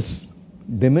introduce this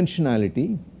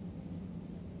dimensionality,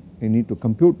 I need to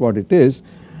compute what it is.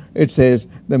 It says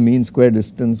the mean square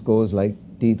distance goes like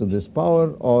t to this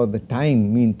power, or the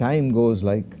time, mean time goes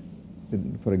like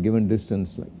for a given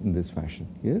distance like in this fashion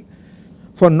here.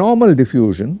 For normal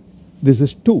diffusion this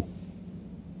is 2,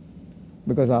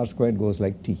 because R squared goes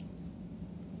like t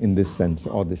in this sense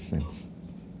or this sense.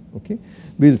 Okay.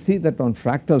 We will see that on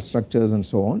fractal structures and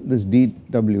so on, this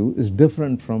dw is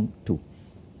different from 2.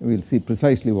 We will see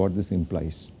precisely what this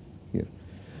implies here.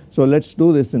 So let us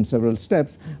do this in several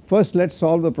steps. First let us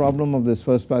solve the problem of this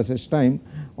first passage time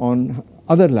on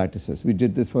other lattices. We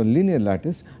did this for linear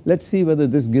lattice. Let us see whether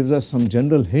this gives us some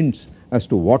general hints as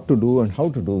to what to do and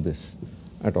how to do this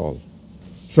at all.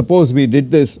 Suppose we did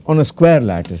this on a square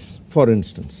lattice, for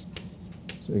instance.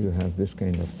 So you have this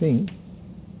kind of thing.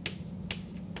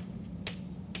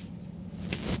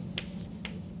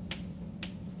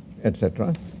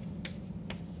 Etc.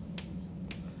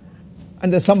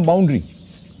 And there is some boundary,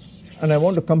 and I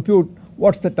want to compute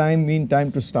what is the time, mean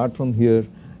time to start from here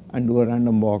and do a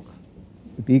random walk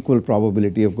with equal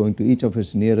probability of going to each of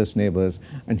its nearest neighbors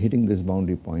and hitting this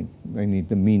boundary point. I need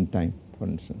the mean time, for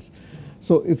instance.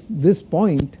 So if this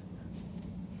point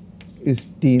is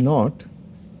t naught,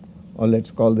 or let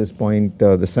us call this point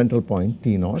the central point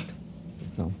t naught, for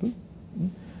example,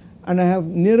 and I have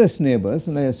nearest neighbors,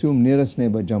 and I assume nearest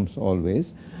neighbor jumps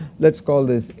always. Let us call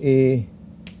this A,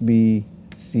 B,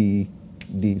 C,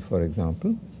 D, for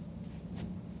example.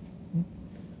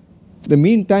 The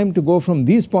mean time to go from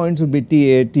these points would be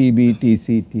TA, TB,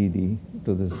 TC, TD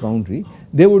to this boundary.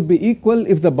 They would be equal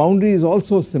if the boundary is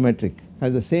also symmetric,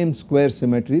 has the same square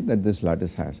symmetry that this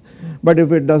lattice has. But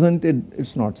if it does not, it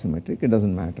is not symmetric, it does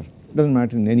not matter. It does not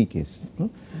matter in any case.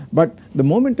 But the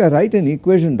moment I write an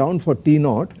equation down for T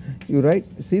naught, you write,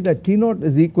 see that T naught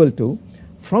is equal to,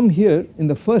 from here in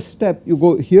the first step you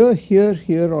go here, here,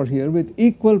 here or here with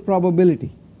equal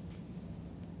probability.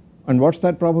 And what is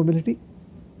that probability?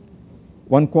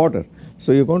 1/4.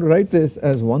 So you are going to write this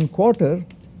as 1/4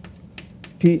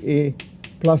 TA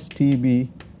plus TB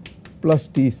plus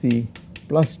TC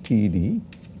plus TD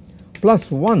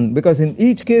plus 1, because in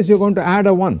each case you are going to add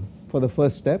a 1 for the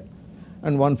first step,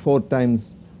 and 1/4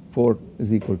 times 4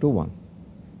 is equal to 1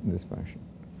 in this fashion.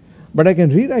 But I can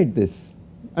rewrite this,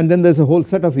 and then there is a whole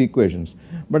set of equations,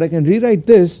 but I can rewrite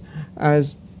this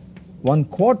as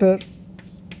 1/4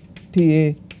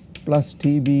 TA plus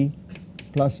TB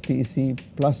plus TC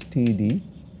plus TD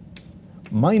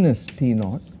minus T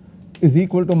naught is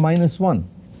equal to -1.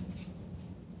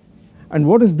 And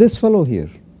what is this fellow here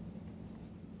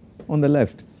on the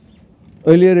left?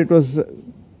 Earlier it was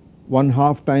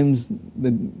 1/2 times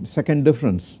the second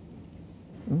difference.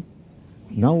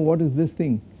 Now what is this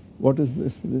thing? What is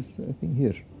this thing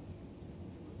here?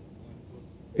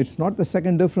 It is not the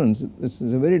second difference, it is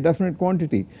a very definite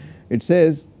quantity. It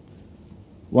says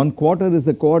 1/4 is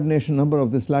the coordination number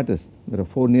of this lattice. There are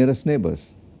 4 nearest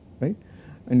neighbors, right?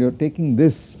 And you are taking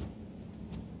this,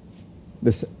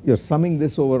 you are summing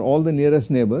this over all the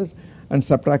nearest neighbors and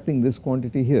subtracting this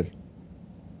quantity here.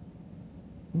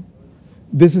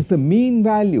 This is the mean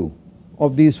value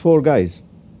of these 4 guys.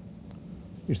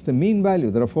 It is the mean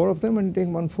value. There are 4 of them and you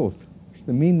take 1/4. It is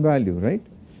the mean value, right?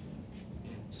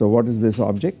 So what is this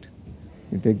object?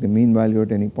 You take the mean value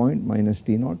at any point minus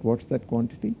T naught. What is that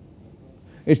quantity?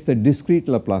 It is the discrete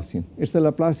Laplacian. It is the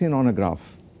Laplacian on a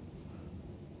graph,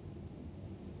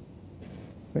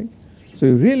 right? So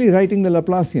you are really writing the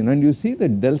Laplacian and you see the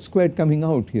del squared coming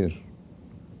out here.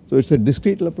 So it is a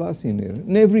discrete Laplacian here.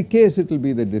 In every case it will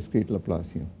be the discrete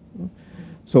Laplacian.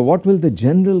 So what will the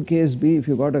general case be if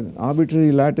you got an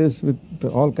arbitrary lattice with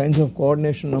all kinds of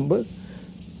coordination numbers?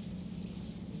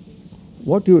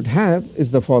 What you would have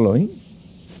is the following.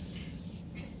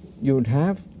 You would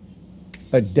have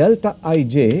a delta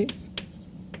ij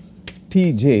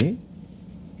Tj,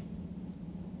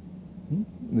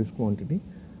 this quantity,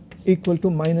 equal to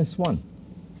 -1,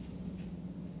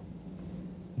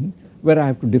 where I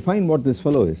have to define what this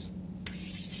fellow is.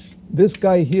 This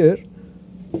guy here,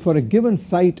 for a given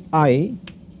site I,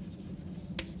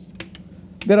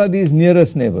 there are these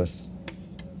nearest neighbors.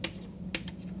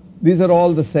 These are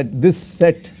all the this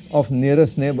set of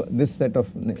nearest neighbor, this set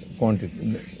of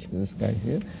quantity, this guy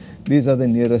here, these are the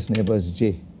nearest neighbors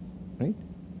j, right?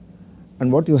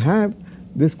 And what you have,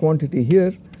 this quantity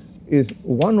here is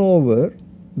 1 over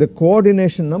the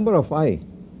coordination number of I,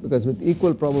 because with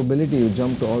equal probability you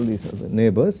jump to all these other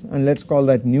neighbors, and let us call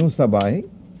that nu sub I.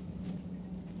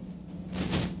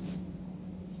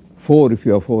 4 if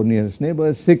you have 4 nearest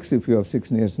neighbors, 6 if you have 6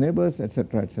 nearest neighbors,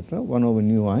 etc., etc., 1 over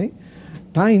nu I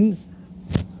times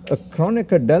a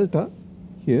Kronecker delta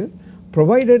here,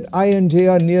 provided I and j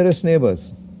are nearest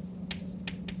neighbors.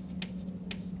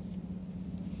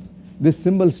 This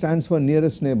symbol stands for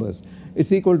nearest neighbors. It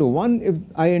is equal to 1 if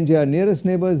I and j are nearest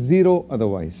neighbors, 0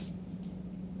 otherwise.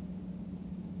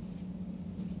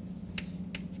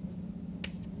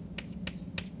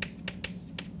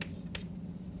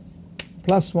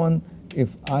 Plus 1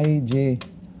 if I, j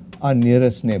are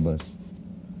nearest neighbors,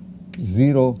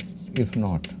 0 if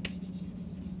not.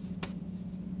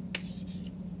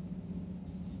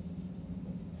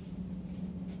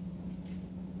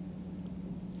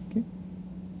 Okay.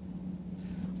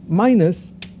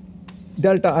 Minus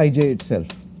delta ij itself,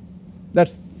 that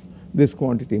is this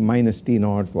quantity minus T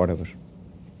naught whatever.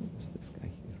 What is this guy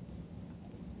here?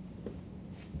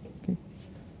 Okay.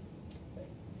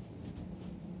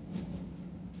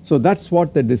 So that is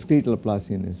what the discrete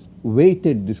Laplacian is,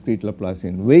 weighted discrete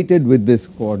Laplacian, weighted with this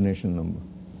coordination number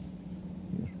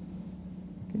here.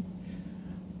 Okay.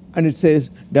 And it says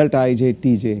delta ij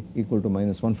Tj equal to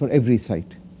 -1 for every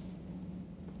site,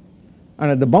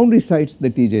 and at the boundary sites the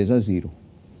Tj's are 0,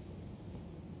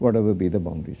 whatever be the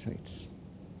boundary sites.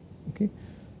 Okay.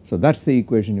 So that is the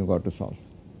equation you got to solve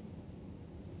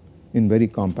in very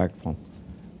compact form.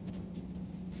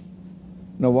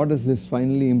 Now what does this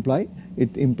finally imply?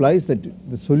 It implies that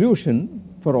the solution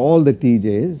for all the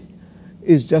Tj's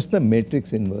is just the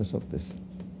matrix inverse of this,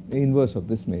 the inverse of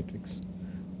this matrix.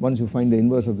 Once you find the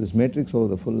inverse of this matrix over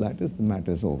the full lattice, the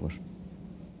matter is over.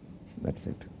 That is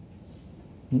it.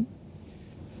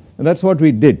 And that is what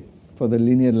we did for the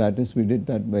linear lattice. We did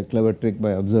that by a clever trick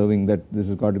by observing that this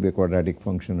has got to be a quadratic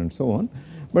function and so on.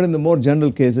 But in the more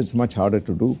general case it is much harder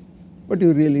to do, but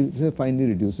you really finally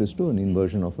reduces to an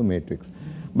inversion of a matrix.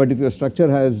 But if your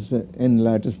structure has n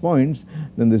lattice points,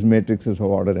 then this matrix is of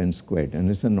order n squared and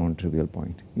it is a non-trivial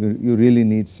point. You really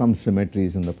need some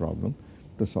symmetries in the problem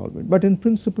to solve it, but in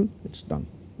principle it is done.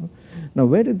 Now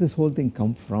where did this whole thing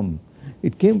come from?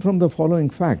 It came from the following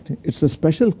fact. It is a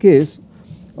special case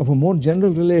of a more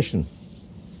general relation,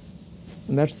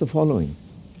 and that is the following.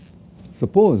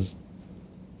 Suppose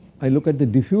I look at the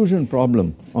diffusion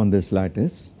problem on this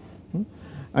lattice,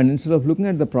 and instead of looking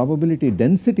at the probability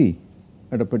density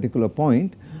at a particular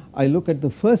point, I look at the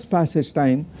first passage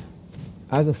time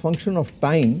as a function of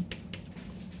time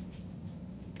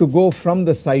to go from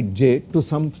the site j to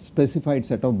some specified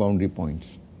set of boundary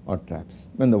points or traps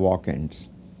when the walk ends.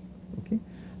 Okay.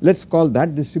 Let us call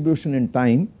that distribution in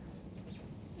time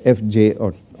fj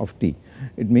of t.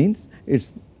 It means it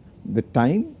is the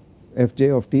time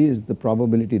fj of t is the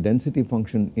probability density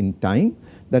function in time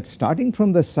that starting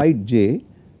from the site j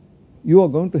you are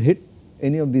going to hit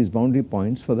any of these boundary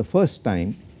points for the first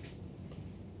time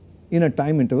in a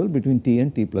time interval between t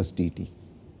and t plus dt.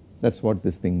 That is what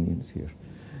this thing means here.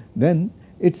 Then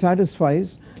it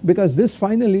satisfies, because this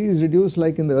finally is reduced,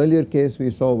 like in the earlier case we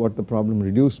saw what the problem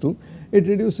reduced to, it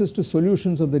reduces to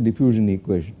solutions of the diffusion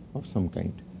equation of some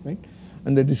kind, right.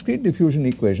 And the discrete diffusion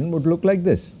equation would look like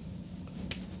this: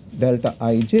 delta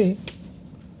ij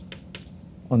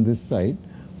on this side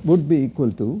would be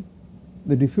equal to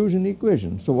the diffusion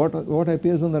equation. So what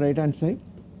appears on the right hand side?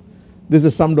 This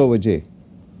is summed over j.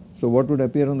 So what would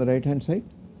appear on the right hand side?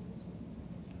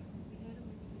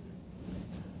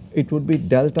 It would be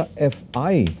delta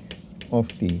fi of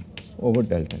t over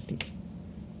delta t,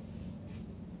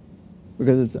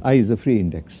 because I is a free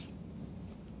index.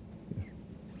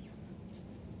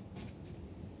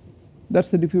 That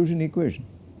is the diffusion equation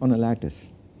on a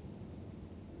lattice.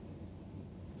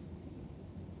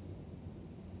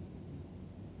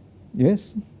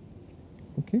 Yes?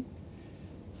 Okay.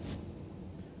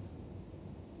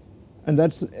 And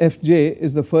that is Fj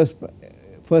is the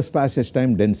first passage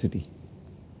time density.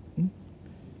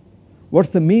 What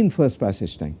is the mean first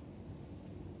passage time?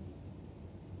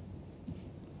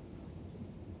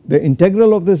 The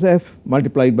integral of this f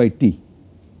multiplied by t,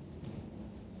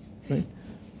 right.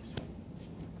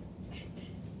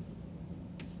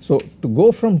 So to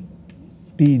go from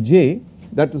Tj,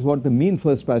 that is what the mean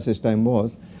first passage time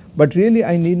was, but really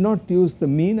I need not use the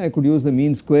mean, I could use the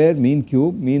mean square, mean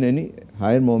cube, mean any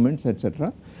higher moments,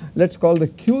 etc. Let us call the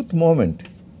qth moment.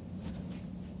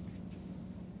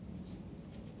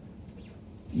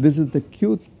 This is the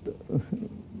qth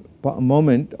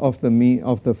moment of the mean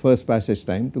of the first passage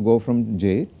time to go from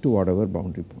j to whatever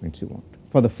boundary points you want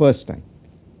for the first time.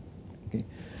 Okay.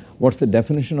 What is the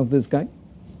definition of this guy?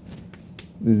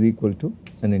 This is equal to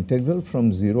an integral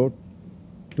from 0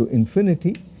 to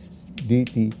infinity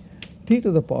dt t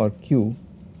to the power q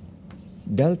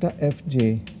delta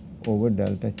fj over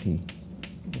delta t,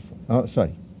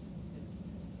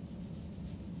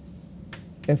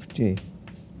 fj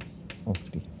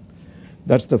of t.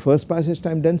 That is the first passage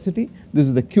time density. This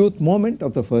is the qth moment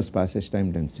of the first passage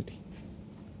time density.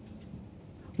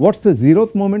 What is the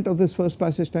 0th moment of this first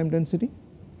passage time density?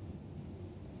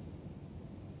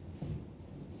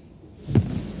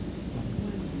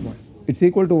 It is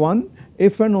equal to 1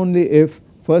 if and only if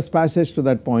first passage to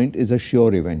that point is a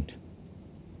sure event.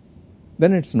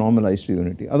 Then it is normalized to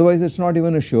unity, otherwise it is not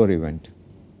even a sure event,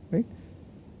 right.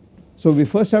 So we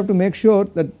first have to make sure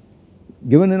that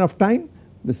given enough time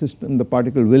the system, the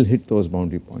particle will hit those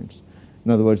boundary points.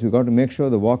 In other words, we got to make sure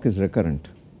the walk is recurrent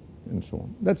and so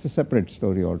on. That is a separate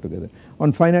story altogether.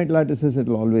 On finite lattices it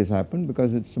will always happen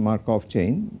because it is a Markov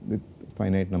chain with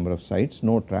finite number of sites,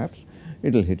 no traps,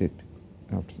 it will hit it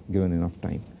after given enough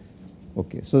time.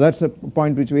 Okay, so that is a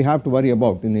point which we have to worry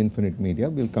about in infinite media,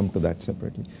 we will come to that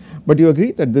separately. But you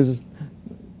agree that this is,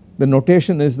 the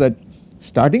notation is that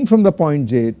starting from the point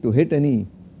j to hit any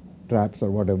traps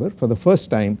or whatever, for the first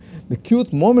time the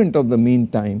qth moment of the mean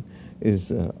time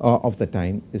is of the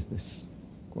time is this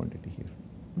quantity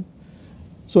here.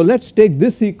 So let us take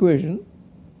this equation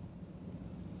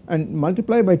and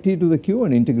multiply by t to the q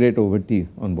and integrate over t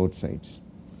on both sides.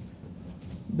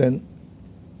 Then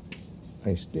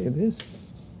I stay this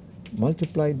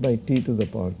multiplied by t to the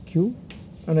power q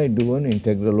and I do an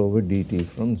integral over dt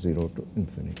from 0 to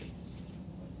infinity.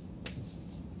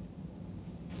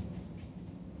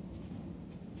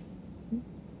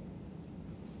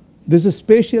 This is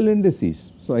spatial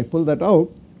indices, so I pull that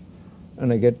out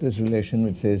and I get this relation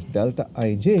which says delta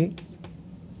ij,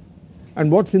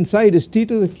 and what is inside is t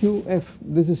to the q f,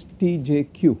 this is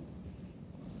tjq,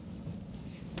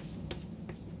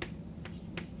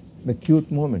 the qth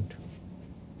moment.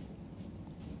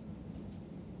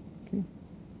 Okay.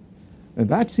 And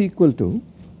that is equal to,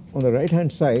 on the right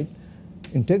hand side,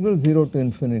 integral 0 to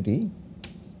infinity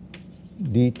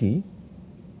dt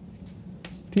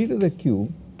t to the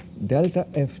q delta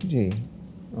fj,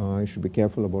 I should be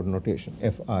careful about notation,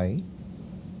 fi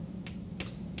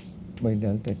by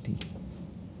delta t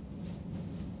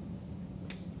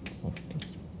of t.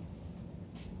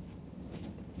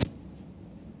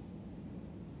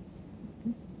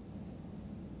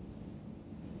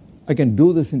 I can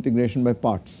do this integration by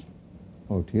parts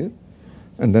out here,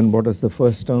 and then what does the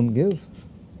first term give?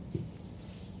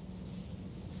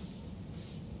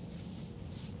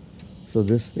 So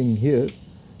this thing here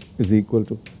is equal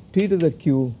to t to the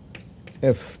q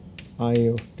f I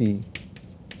of t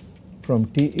from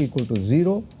t equal to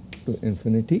 0 to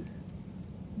infinity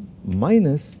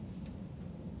minus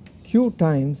q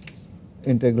times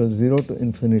integral 0 to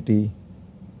infinity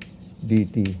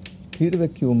dt t to the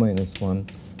q minus 1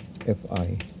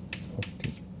 fi of t.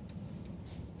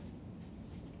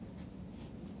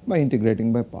 by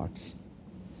integrating by parts.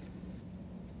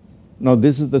 Now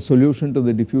this is the solution to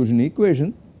the diffusion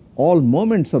equation. All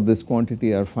moments of this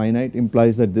quantity are finite,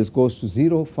 implies that this goes to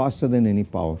 0 faster than any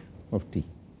power of t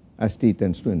as t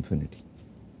tends to infinity,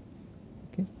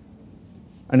 okay,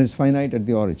 and is finite at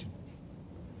the origin.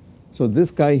 So this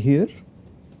guy here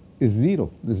is 0,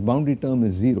 this boundary term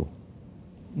is 0.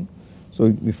 So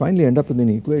we finally end up with an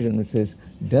equation that says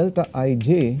delta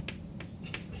ij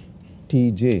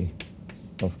tj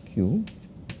of q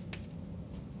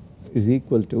is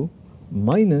equal to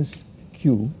minus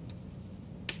q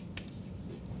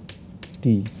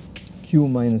t q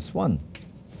minus 1.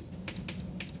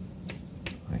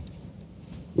 Right.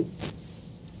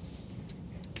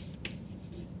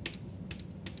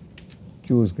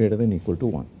 Q is greater than or equal to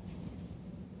 1.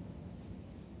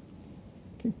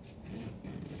 Okay.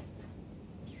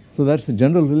 So that is the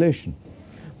general relation.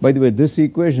 By the way, this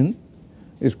equation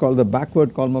is called the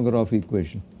backward Kolmogorov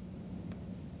equation.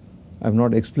 I have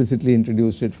not explicitly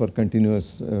introduced it for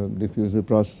continuous diffusive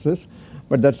processes,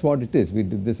 but that is what it is. We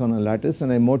did this on a lattice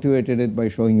and I motivated it by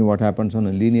showing you what happens on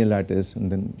a linear lattice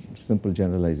and then simple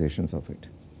generalizations of it.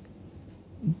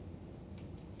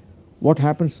 What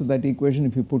happens to that equation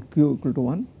if you put q equal to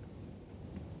 1?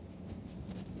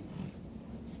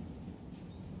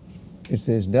 It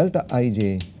says delta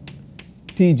ij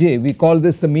tj, we call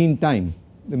this the mean time,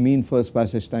 the mean first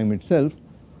passage time itself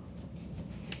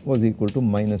was equal to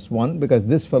minus 1 because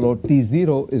this fellow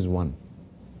t0 is 1.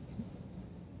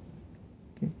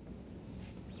 Okay.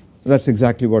 That is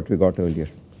exactly what we got earlier.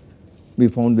 We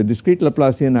found the discrete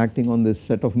Laplacian acting on this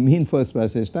set of mean first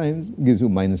passage times gives you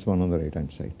minus 1 on the right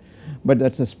hand side. But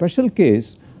that is a special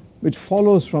case which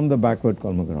follows from the backward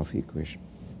Kolmogorov equation.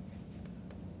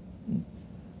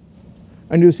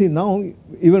 And you see now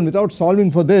even without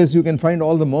solving for this you can find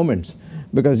all the moments,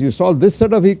 because you solve this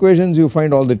set of equations you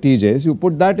find all the tj's, you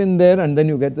put that in there and then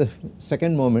you get the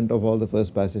second moment of all the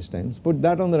first passage times, put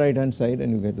that on the right hand side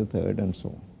and you get the third and so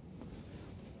on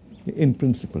in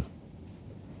principle.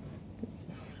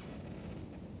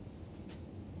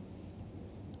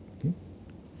 Okay.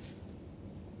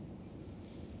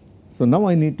 So now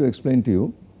I need to explain to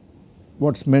you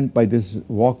what is meant by this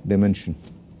walk dimension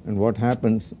and what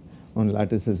happens on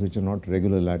lattices which are not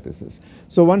regular lattices.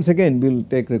 So once again we will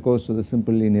take recourse to the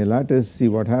simple linear lattice, see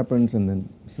what happens, and then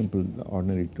simple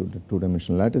ordinary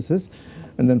two-dimensional lattices,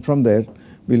 and then from there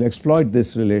we will exploit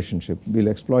this relationship, we will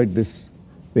exploit this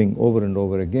thing over and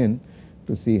over again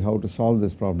to see how to solve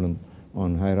this problem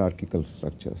on hierarchical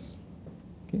structures.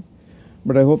 Okay.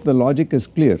 But I hope the logic is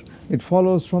clear. It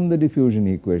follows from the diffusion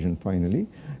equation finally.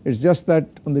 It is just that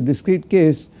on the discrete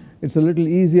case it is a little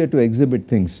easier to exhibit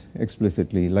things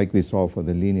explicitly like we saw for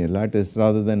the linear lattice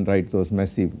rather than write those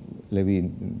messy Levy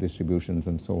distributions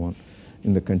and so on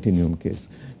in the continuum case.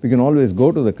 We can always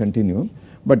go to the continuum,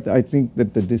 but I think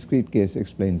that the discrete case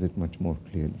explains it much more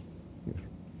clearly here.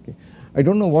 Okay. I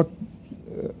don't know what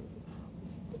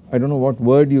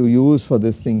word you use for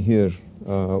this thing here,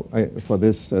 for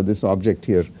this object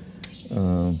here.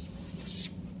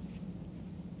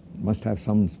 Must have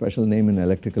some special name in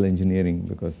electrical engineering,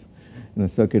 because in a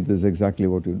circuit this is exactly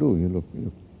what you do.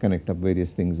 You connect up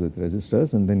various things with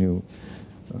resistors and then you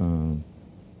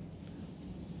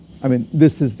I mean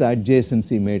this is the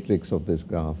adjacency matrix of this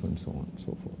graph and so on and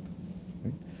so forth,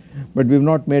 right? But we have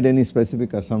not made any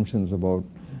specific assumptions about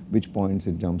which points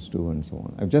it jumps to and so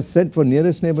on. I have just said for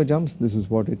nearest neighbor jumps this is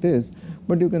what it is,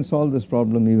 but you can solve this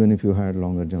problem even if you had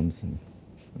longer jumps and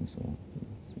so on,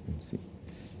 so you can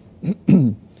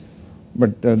see.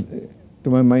 But to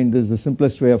my mind this is the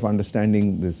simplest way of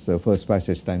understanding this first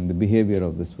passage time, the behavior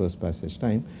of this first passage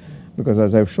time, because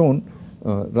as I have shown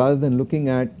rather than looking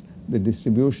at the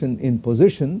distribution in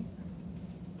position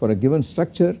for a given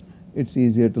structure, it is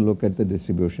easier to look at the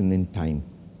distribution in time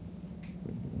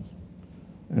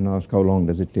and ask how long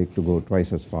does it take to go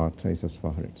twice as far, thrice as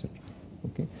far, etc.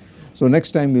 Okay. So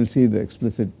next time we will see the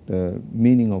explicit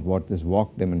meaning of what this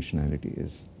walk dimensionality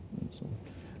is and so on,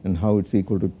 and how it is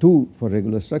equal to 2 for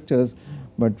regular structures,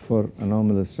 but for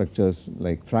anomalous structures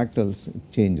like fractals it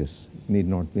changes, it need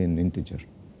not be an integer.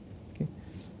 Okay.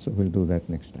 So we will do that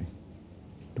next time,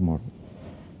 tomorrow.